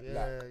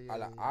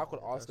 I could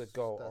ask a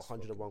girl that's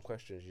 101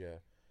 questions, yeah.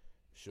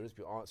 She'll just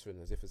be answering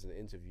as if it's an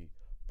interview.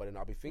 But then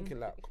I'll be thinking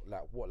like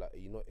what, like, are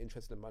you not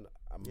interested in man?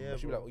 Yeah, she'll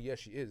be bro. like, oh yeah,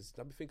 she is.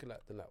 And I'll be thinking like,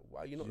 then like,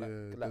 why are you not Yeah,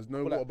 like there's no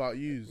but, what like, about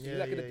yous. Yeah,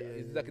 like,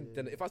 yeah,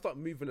 then if I start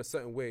moving a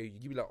certain way,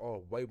 you be like,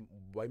 oh, why you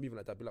moving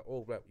like that? Be like,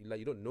 oh, right, like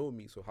you don't know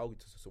me, so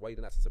why you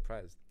then act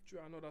surprised? True,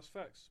 I know that's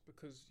facts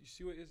because you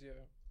see what it is, yeah.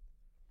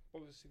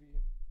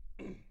 Obviously,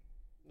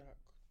 like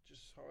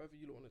just however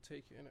you want to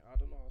take it, innit? I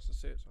don't know how to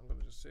say it, so I'm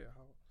gonna just say it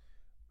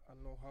how I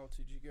know how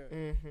to. Do you get?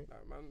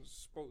 Like man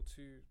spoke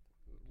to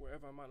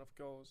whatever amount of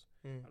girls,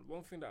 and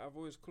one thing that I've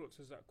always clocked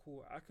is that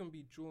cool. I can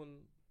be drawn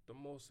the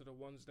most to the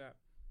ones that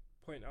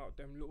point out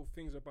them little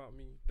things about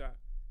me that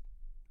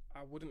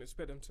I wouldn't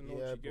expect them to know.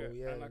 Yeah, do you bro, get?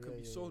 yeah, And I can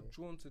be yeah, so yeah.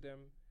 drawn to them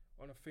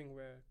on a thing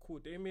where cool.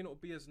 They may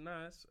not be as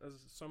nice as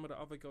some of the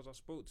other girls I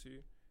spoke to,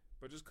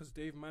 but just because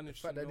they've The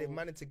managed fact to that they've know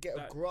managed to get a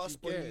that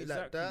grasp on yeah, you like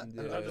exactly. that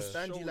Yeah, and yeah.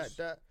 understand you like Shows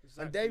that,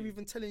 exactly. and they're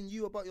even telling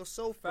you about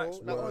yourself, bro. Facts,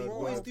 Like, oh, bro, you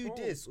always bro, do bro.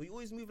 this, or you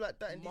always move like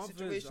that in these Mothers,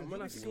 situations. and when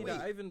You I think, see wait,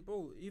 that,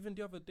 even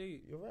the other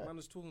day, You're right. man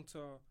was talking to,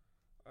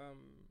 I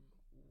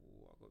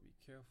gotta be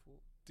careful.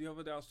 The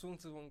other day I was talking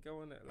to one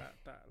girl in it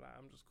like that, like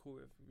I'm just cool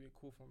if we be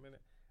cool for a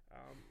minute.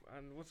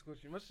 And what's it called?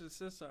 She must have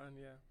said something,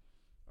 yeah,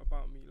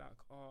 about me, like,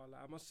 oh,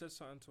 like I must have said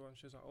something to her, and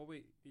she was like, oh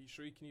wait, are you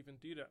sure you can even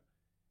do that?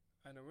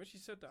 And then when she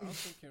said that, I was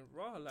thinking,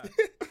 raw, like,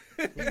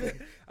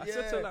 I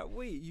said to her, like,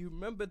 wait, you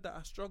remembered that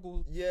I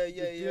struggled. Yeah, with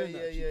doing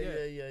that, you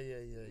get?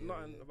 yeah.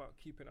 Nothing about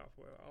keeping up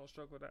with it. I don't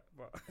struggle with that,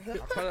 but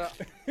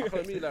I kind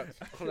of mean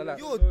like,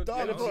 You're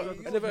dumb. Yeah, bro. no,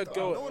 whenever a You're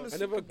girl, dumb. I don't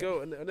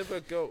wanna whenever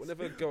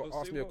a girl Well,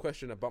 asks say me a what?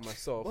 question about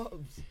myself, What?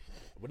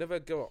 whenever a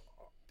girl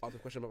asks a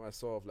question about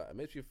myself, like it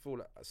makes me feel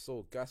like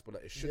so gassed, but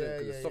like it shouldn't,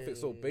 because Yeah, something's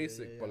so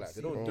basic, yeah, but I like they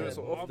see don't that. do it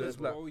so Oh, often. It's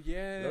like, oh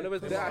yeah. whenever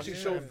they 'cause actually I-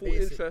 show yeah. full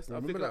Basic. interest, I'm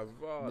Remember thinking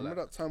like, raw, Remember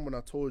like, that time when I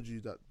told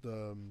you that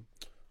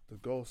the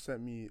girl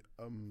sent me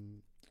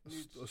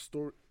a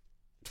story.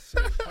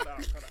 Sorry, cut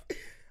out.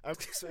 I'm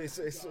sorry.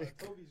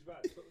 Toby's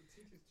right.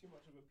 Titi's too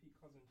much of a Pete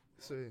cousin.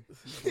 Sorry.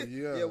 But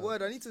yeah, Yeah,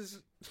 word. I need to.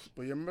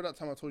 But you remember that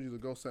time I told you the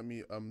girl sent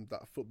me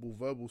that football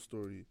verbal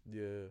story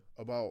Yeah.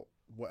 about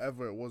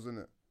whatever it was in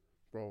it,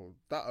 bro.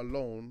 That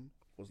alone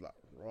was like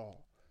raw.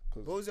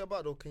 What was it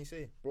about though? Can you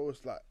say? Bro,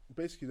 it's like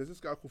basically there's this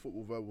guy called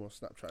Football Verbal on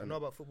Snapchat. I know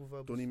about football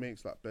verbal. Donnie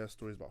makes like bare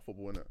stories about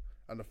football in it,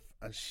 and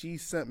she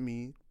sent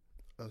me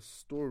a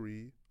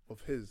story of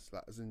his,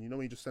 like as in, you know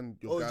when you just send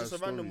your guys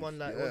just a random stories? one,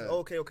 like yeah.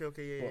 okay, yeah.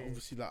 But Yeah.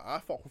 obviously, like I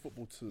fuck with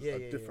football to Yeah, a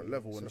yeah, different yeah.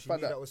 level, So and the she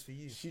fact knew that that was for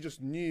you. she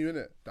just knew in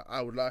it that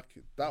I would like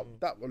it. That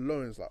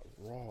alone is like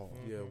raw.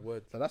 Yeah,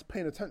 word. So that's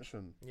paying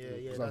attention. Yeah,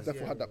 Because I've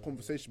definitely had that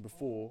conversation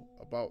before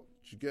about.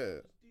 Do you get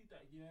it?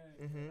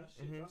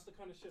 That's the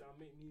kind of shit that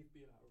make me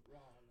be like, rah.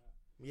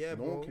 Yeah, No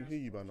bro. one can hear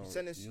you by now.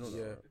 Send us- You know that,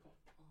 Yeah. right?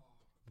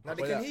 Now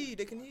they But can yeah. hear you.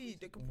 They can hear you.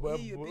 They can Well,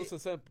 hear you a but bit. also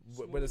sense,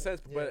 but in a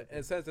sense, Yeah. but in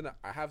a sense, that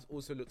I have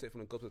also looked at it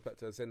from the girl's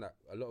perspective, saying that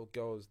a lot of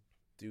girls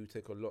do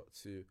take a lot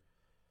to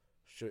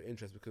show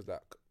interest because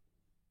like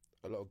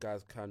a lot of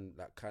guys can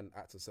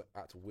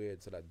act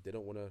weird, so that they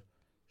don't want to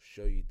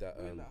show you that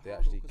they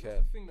actually care.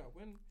 That's the thing that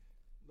when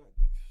like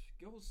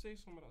girls say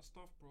some of that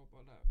stuff, bro,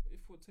 but like if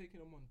we're taking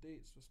them on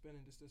dates or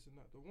spending this and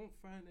that, they won't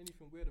find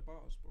anything weird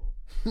about us, bro.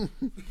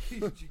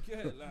 Do you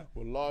get it? Like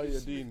Wallahi,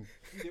 Adine.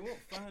 they won't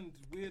find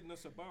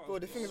weirdness about Bro,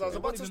 us. the thing is, bro. I was They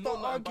about won't to even start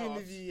know nothing arguing about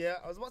with us. you. Yeah,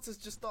 I was about to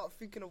just start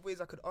thinking of ways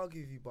I could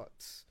argue with you, but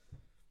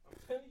I'm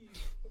telling you.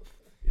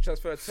 You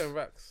transfer 10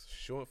 racks,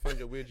 she won't find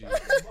you weird. She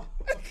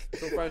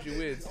won't find you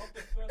weird.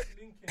 After first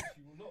linking,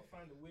 she will not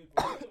find it weird,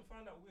 bro. She won't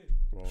find that weird.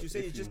 Bro, you say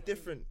if you're just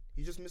different.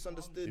 You just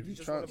misunderstood. If You're you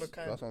just one trans, of a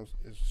kind. that's what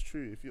it's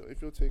true.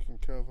 If you're taking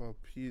care of her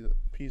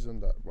peas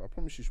and that, bro, I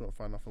promise you she won't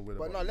find nothing weird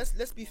But about no, you.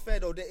 let's be fair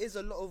though. There is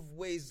a lot of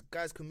ways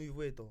guys can move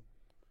weird though.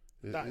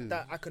 It That is.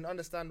 that I can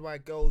understand why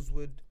girls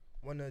would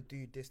wanna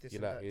do this, You're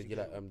and like, that. you're do you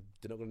like, get me?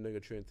 they're not gonna know your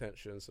true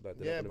intentions, so that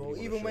they're Yeah, not gonna bro.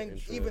 really Even wanna when,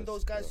 show even interest.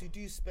 those guys Yeah. who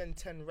do spend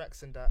 10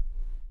 racks and that,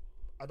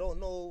 I don't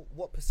know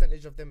what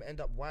percentage of them end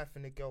up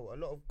wifing a girl. A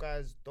lot of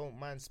guys don't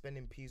mind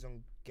spending peas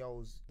on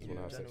girls. Just in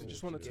wanna have sex general. with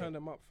Just you. want to Yeah. turn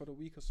them up for the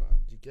week or something.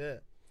 Do you get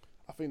it?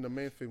 I think the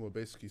main thing we're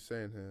basically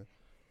saying here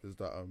is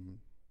that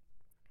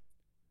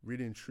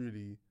really and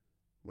truly,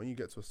 when you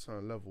get to a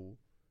certain level,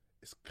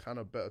 it's kind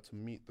of better to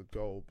meet the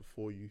girl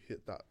before you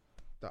hit that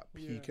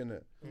peak Yeah. in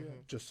it,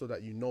 Mhm. just so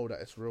that you know that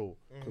it's real.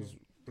 Because Mhm.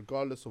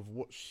 regardless of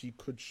what she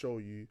could show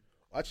you,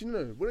 actually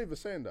no, we're not even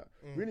saying that.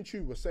 Really and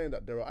truly, we're saying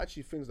that there are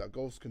actually things that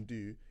girls can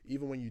do,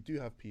 even when you do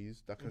have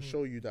peas, that can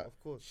show you that Of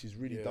course. she's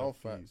really Yeah, down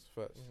for you.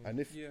 facts. And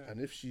if Yeah.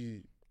 and if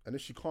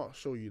she can't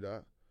show you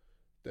that,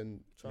 then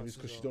maybe it's Chances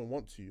because she are- don't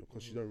want to,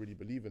 because she don't really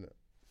believe in it.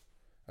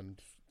 And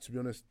to be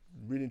honest,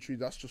 really and truly,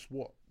 that's just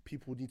what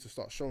people need to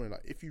start showing.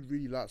 Like, if you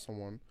really like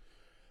someone,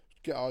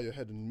 get out of your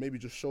head and maybe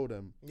just show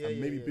them, Yeah, and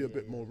yeah, maybe yeah, be a yeah,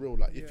 bit yeah. more real.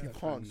 Like, if Yeah, you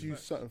can't facts, do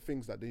facts. certain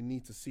things that they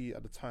need to see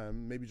at the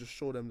time, maybe just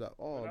show them that.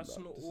 Oh, But that's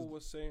like, not this all is- we're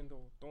saying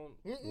though.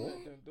 Don't There's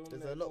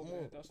let a lot go more.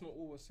 there. That's not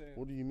all we're saying.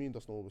 What do you mean?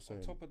 That's not what we're On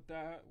saying. top of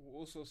that, we're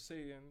also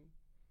saying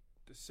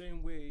the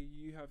same way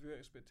you have your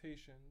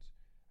expectations,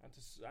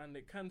 and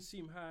it can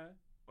seem high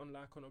on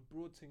a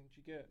broad thing. Do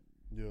you get?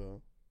 Yeah,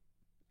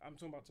 I'm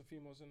talking about to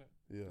females, innit?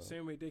 yeah. The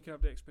same way they can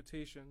have their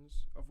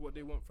expectations of what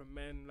they want from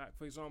men. Like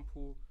for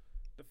example,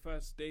 the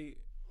first date.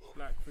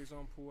 Like for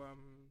example,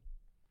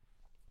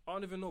 I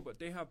don't even know, but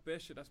they have bare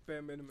shit that's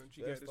bare minimum.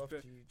 Do you Bare get? There's stuff bare,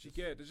 you do you just-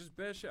 get? There's just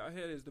bare shit out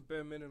here. Is the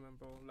bare minimum,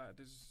 bro. Like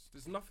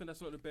there's nothing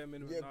that's not the bare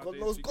minimum Yeah, God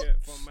nowadays. knows You God-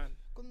 get from a man.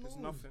 God There's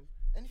knows. nothing.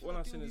 Anything All I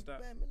I'm do saying will is be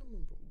that bare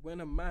minimum, bro.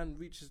 When a man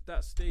reaches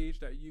that stage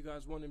that you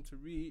guys want him to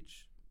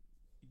reach,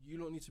 you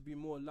don't need to be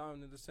more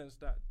allowing in the sense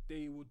that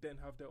they will then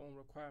have their own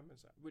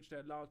requirements, which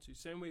they're allowed to.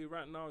 Same way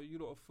right now, you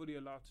lot are fully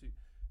allowed to.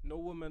 No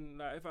woman,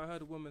 like if I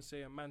heard a woman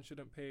say a man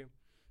shouldn't pay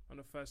on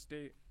the first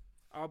date,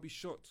 I'll be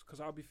shocked because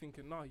I'll be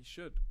thinking, nah, he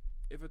should.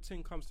 If a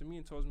thing comes to me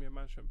and tells me a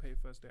man shouldn't pay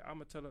first date,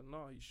 I'ma tell her,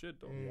 nah, he should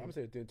though. Yeah, I'm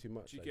saying doing too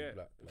much. Do you like, get?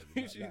 like,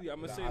 Usually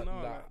I'ma say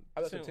no, like, I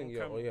was say it saying, on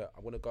yeah, oh camera. yeah, I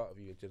want to go out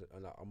with you,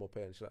 and like, I'm more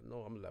paying. She's like,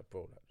 no, I'm like,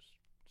 bro, like, just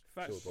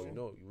Facts, chill, bro. You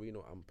bro. know, you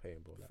know, I'm paying,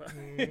 bro. Like,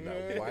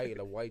 Facts.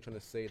 why are you trying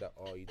to say that?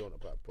 Oh, you don't,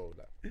 like, bro,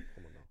 like,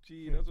 come on now.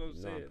 Gee, that's what I'm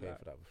No, saying. I'm paying like,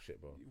 for that shit,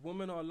 bro.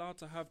 women are allowed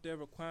to have their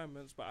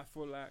requirements, but I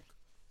feel like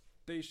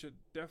they should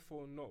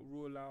therefore not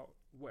rule out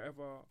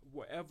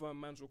whatever a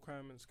man's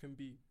requirements can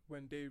be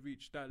when they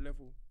reach that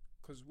level.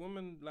 Because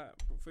women, like,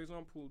 for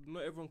example,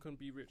 not everyone can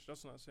be rich.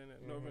 That's not saying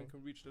it. Not everyone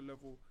can reach the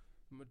level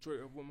the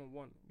majority of women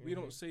want. We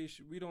don't say,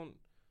 we don't,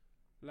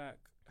 like,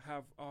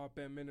 have our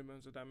bare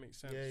minimums, if that makes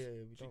sense. Yeah,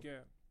 Do we you don't.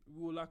 get?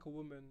 We will like a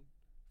woman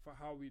for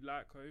how we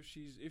like her. If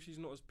she's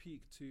not as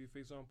peak to, for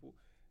example,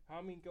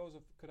 how many girls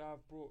could I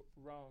have brought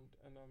round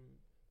and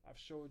I've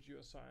showed you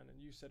a sign and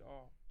you said,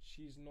 oh,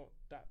 she's not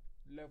that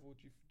level.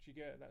 Do you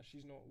get? Like,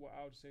 she's not what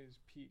I would say is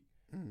peak.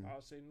 I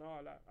would say, nah,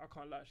 like, I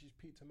can't like, she's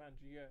peak to man.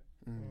 Do you get?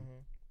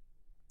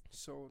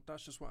 So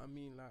that's just what I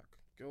mean. Like,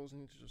 girls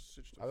need to just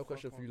switch the I have a fuck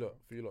question for on, you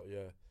bro. lot.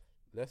 Yeah.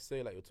 Let's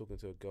say like you're talking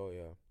to a girl,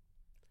 yeah.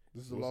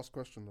 This is the last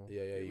question though.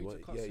 Yeah, we you need want,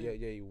 to cut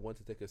you want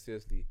to take her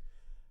seriously,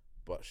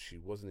 but she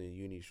wasn't in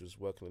uni. She was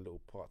working a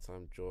little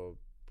part-time job,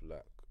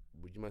 like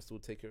would you mind still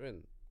take her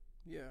in?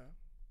 Yeah.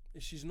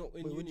 If she's not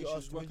in Wait, would uni, you she's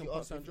ask? Would working you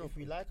ask part-time job. if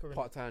we like her? or not?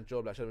 Part-time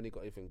job, like she hasn't really got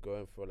anything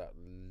going for her,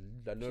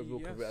 like no real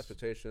career Yes.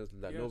 expectations,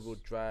 like no Yes. real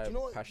Do drive, you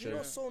know what? passion. You know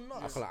what's so I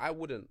nuts? feel like I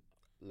wouldn't,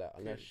 like,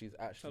 unless Okay. she's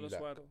Tell actually us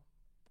like. why though.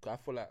 'Cause I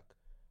feel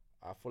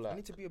I like,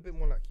 need to be a bit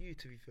more like you,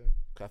 to be fair.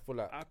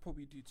 I'd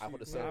probably do too. I've got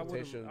the But same I wouldn't-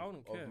 reputation I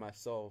wouldn't care. of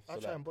myself. So I'll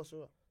try like, and boss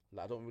her up.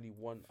 I don't really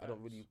want. I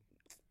don't Facts. really.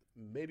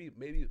 Maybe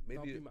be my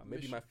maybe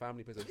mission. my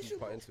family plays a huge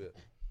part into it.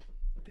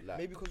 Like,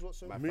 Maybe because what?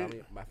 my So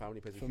Me-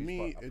 family plays a For huge me,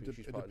 part. it huge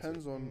part into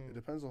depends on Mm. it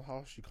depends on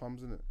how she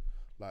comes in it.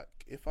 Like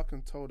if I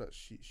can tell that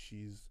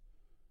she's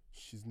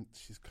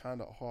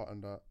kind of heart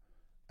and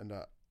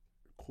that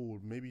cool.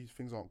 Maybe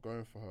things aren't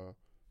going for her,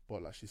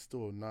 but like she's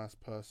still a nice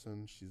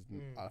person.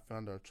 I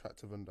found her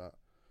attractive and that.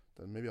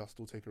 Then maybe I'll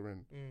still take her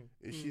in.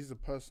 If she's a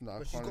person that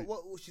But I she's can't.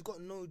 got what? She's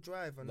got no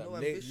drive and Like, no la-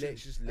 ambition.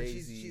 she's And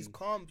lazy. She's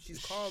calm.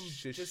 She's calm.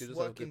 She Just doesn't have a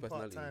working good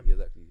part personality. time.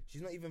 Yeah, exactly.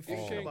 She's not even If she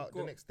thinking ain't about the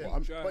got next big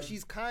step. drive, But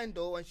she's kind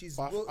though, and she's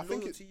But I think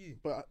loyal it- to you.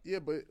 But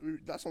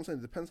that's what I'm saying.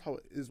 It depends how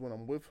it is when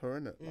I'm with her,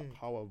 innit? Like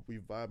how we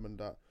vibe and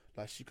that.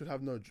 Like she could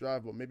have no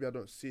drive, but maybe I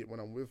don't see it when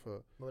I'm with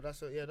her. But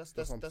that's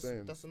That's what I'm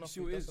saying. that's You enough. see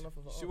what it That's is? enough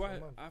of an See answer, why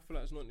man. I feel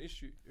like it's not an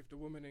issue if the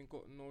woman ain't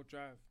got no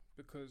drive,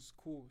 because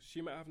cool,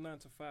 she might have 9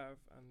 to 5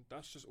 and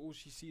that's just all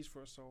she sees for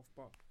herself.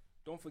 But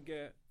don't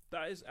forget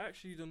that is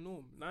actually the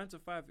norm. 9 to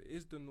 5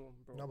 is the norm,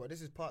 bro. No, but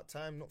this is part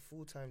time, not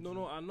full time.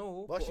 No, I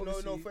know. But actually, no,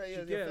 obviously, fair, you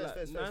yeah, get, fair, like,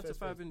 fair, 9 fair, to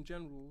 5 in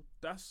general,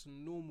 that's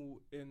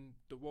normal in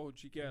the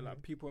world. You get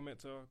like people are meant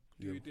to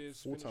do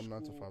this. Full time finish 9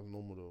 to school. 5 is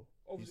normal though.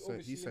 Obviously,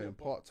 He's yeah, saying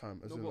but part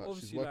time, as no, in but like she's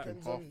obviously, like, working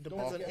Depends half. on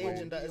depends on half age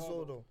the and that as way.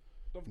 well, though.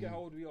 Don't forget how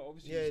old we are.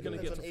 Obviously, Yeah, she's it gonna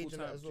depends get on to full age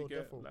and that time. as You well. get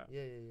Therefore, like,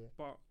 yeah.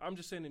 but I'm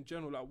just saying in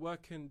general, like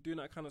working, doing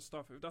that kind of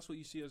stuff. If that's what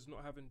you see as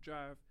not having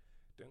drive,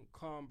 then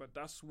calm. But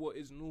that's what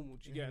is normal.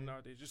 Do you get it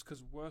nowadays? Just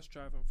because we're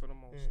striving for the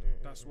most,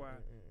 that's why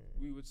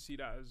we would see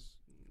that as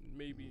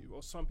maybe,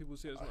 or some people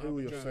see it as I not hear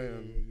what having you're drive. saying.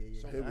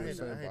 I hear what I you're hear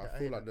saying, that, but I I hear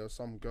feel like that. there's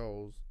some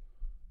girls.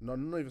 No,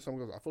 not even some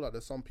girls. I feel like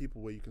there's some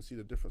people where you can see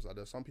the difference. Like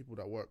there's some people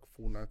that work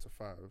full 9 to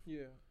 5,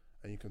 Yeah,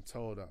 and you can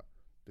tell that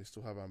they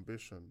still have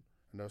ambition.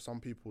 And there are some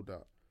people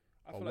that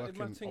I are feel like if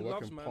my working- thing are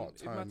loves working man, if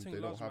part-time, my thing they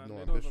don't loves have man, no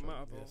it don't even ambition.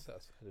 matter, bro. Yes,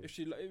 that's If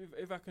she, like,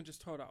 if I can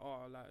just tell that,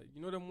 oh, like,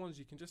 you know them ones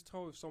you can just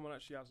tell if someone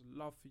actually has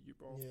love for you,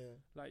 bro. Yeah.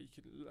 Like you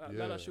can, like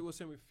Yeah. that shit was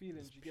saying with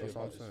feelings. You get That's it,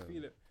 what bro. I'm Just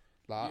saying. feel it.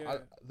 Like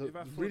Yeah. If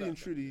I feel really that, and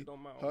truly, it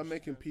don't matter, her obviously,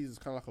 making yeah. peas is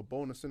kind of like a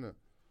bonus, innit?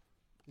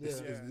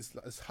 It's, Yeah.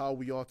 Yeah. it's how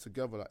we are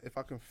together. Like if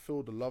I can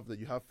feel the love that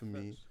you have for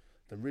me, Facts.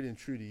 then really and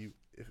truly,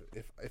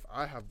 if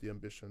I have the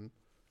ambition,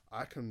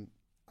 I can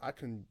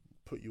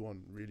put you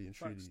on really and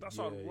truly. Facts. That's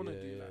what I Yeah, want to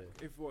yeah, do. yeah.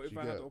 Like, if Do I you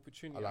had get- the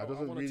opportunity, Like, I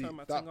doesn't want to really turn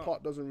my that thing part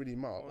up. doesn't really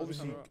matter. wanna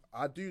Obviously, turn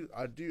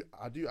it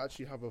I do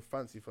actually have a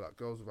fancy for like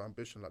girls with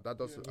ambition. Like that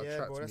does Yeah. Yeah,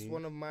 attract bro, that's me.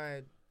 one of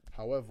my.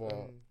 However,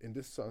 in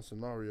this certain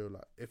scenario,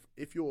 like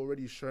if you're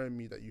already showing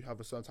me that you have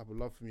a certain type of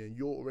love for me and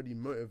you're already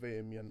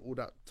motivating me and all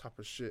that type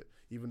of shit,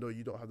 even though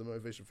you don't have the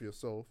motivation for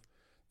yourself,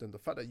 then the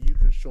fact that you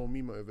can show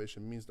me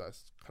motivation means that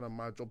it's kind of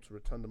my job to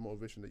return the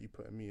motivation that you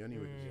put in me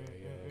anyway.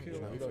 Okay, You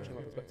okay. don't change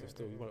my perspective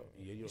still.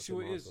 You see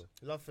what it is?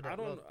 Love for that. I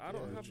don't love. have,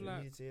 literally, like,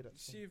 you need to hear that.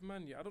 See if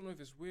man, yeah, I don't know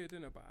if it's weird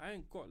innit, but I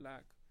ain't got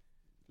like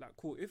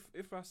cool.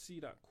 If I see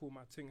that cool,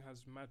 my thing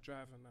has mad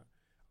drive and that,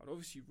 I'd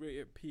obviously rate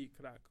it peak,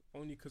 like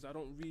only because I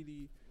don't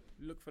really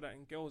look for that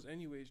in girls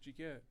anyways. Do you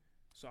get it?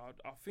 So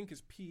I think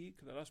it's peak.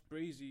 That's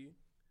brazy,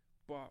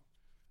 but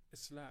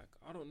it's like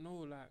I don't know.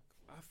 Like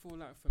I feel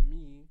like for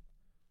me,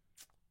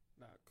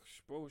 like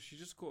bro, she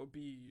just gotta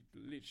be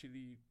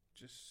literally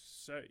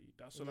just 30.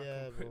 That's all I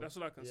can. bro. That's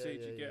all I can say.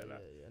 Do you get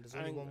like? And there's I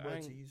only ain't- one I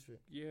word to ain't- use for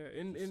it. Yeah,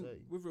 Just 30.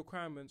 with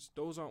requirements,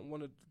 those aren't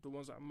one of the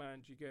ones that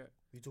mind. You get.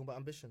 You talking about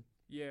ambition?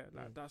 Yeah,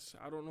 like Mm. that's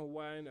I don't know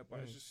why in it, but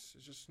Mm. it's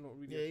just not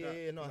really. Yeah, that.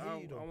 yeah, yeah, no, I 'Cause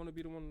hear you though. I want to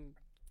be the one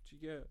to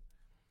get,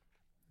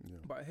 Yeah.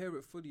 but I hear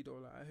it fully though.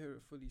 Like I hear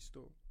it fully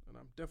still, and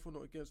I'm definitely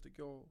not against the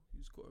girl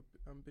who's got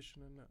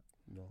ambition in that.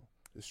 No,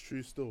 it's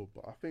true still,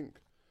 but I think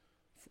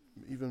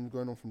even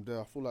going on from there,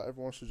 I feel like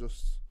everyone should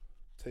just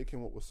take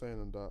in what we're saying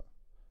and that,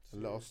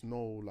 and let us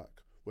know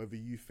like whether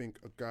you think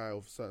a guy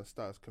of certain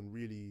status can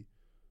really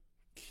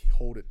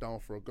hold it down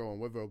for a girl, and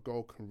whether a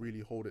girl can really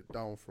hold it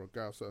down for a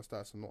guy of certain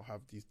status and not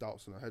have these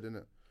doubts in her head,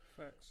 innit?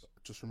 Facts.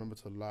 Just remember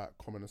to like,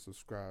 comment, and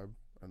subscribe,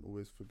 and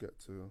always forget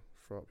to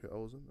throw up your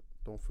L's, innit?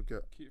 Don't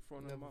forget, Keep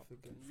throwing them Never up.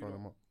 forget. and you throw lot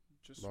them up.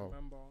 Just Love.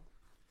 remember,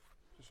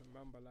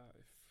 like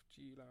if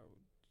you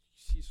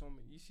see some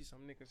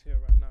niggas here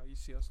right now, you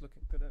see us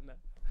looking good at that.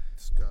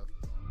 This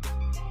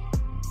guy.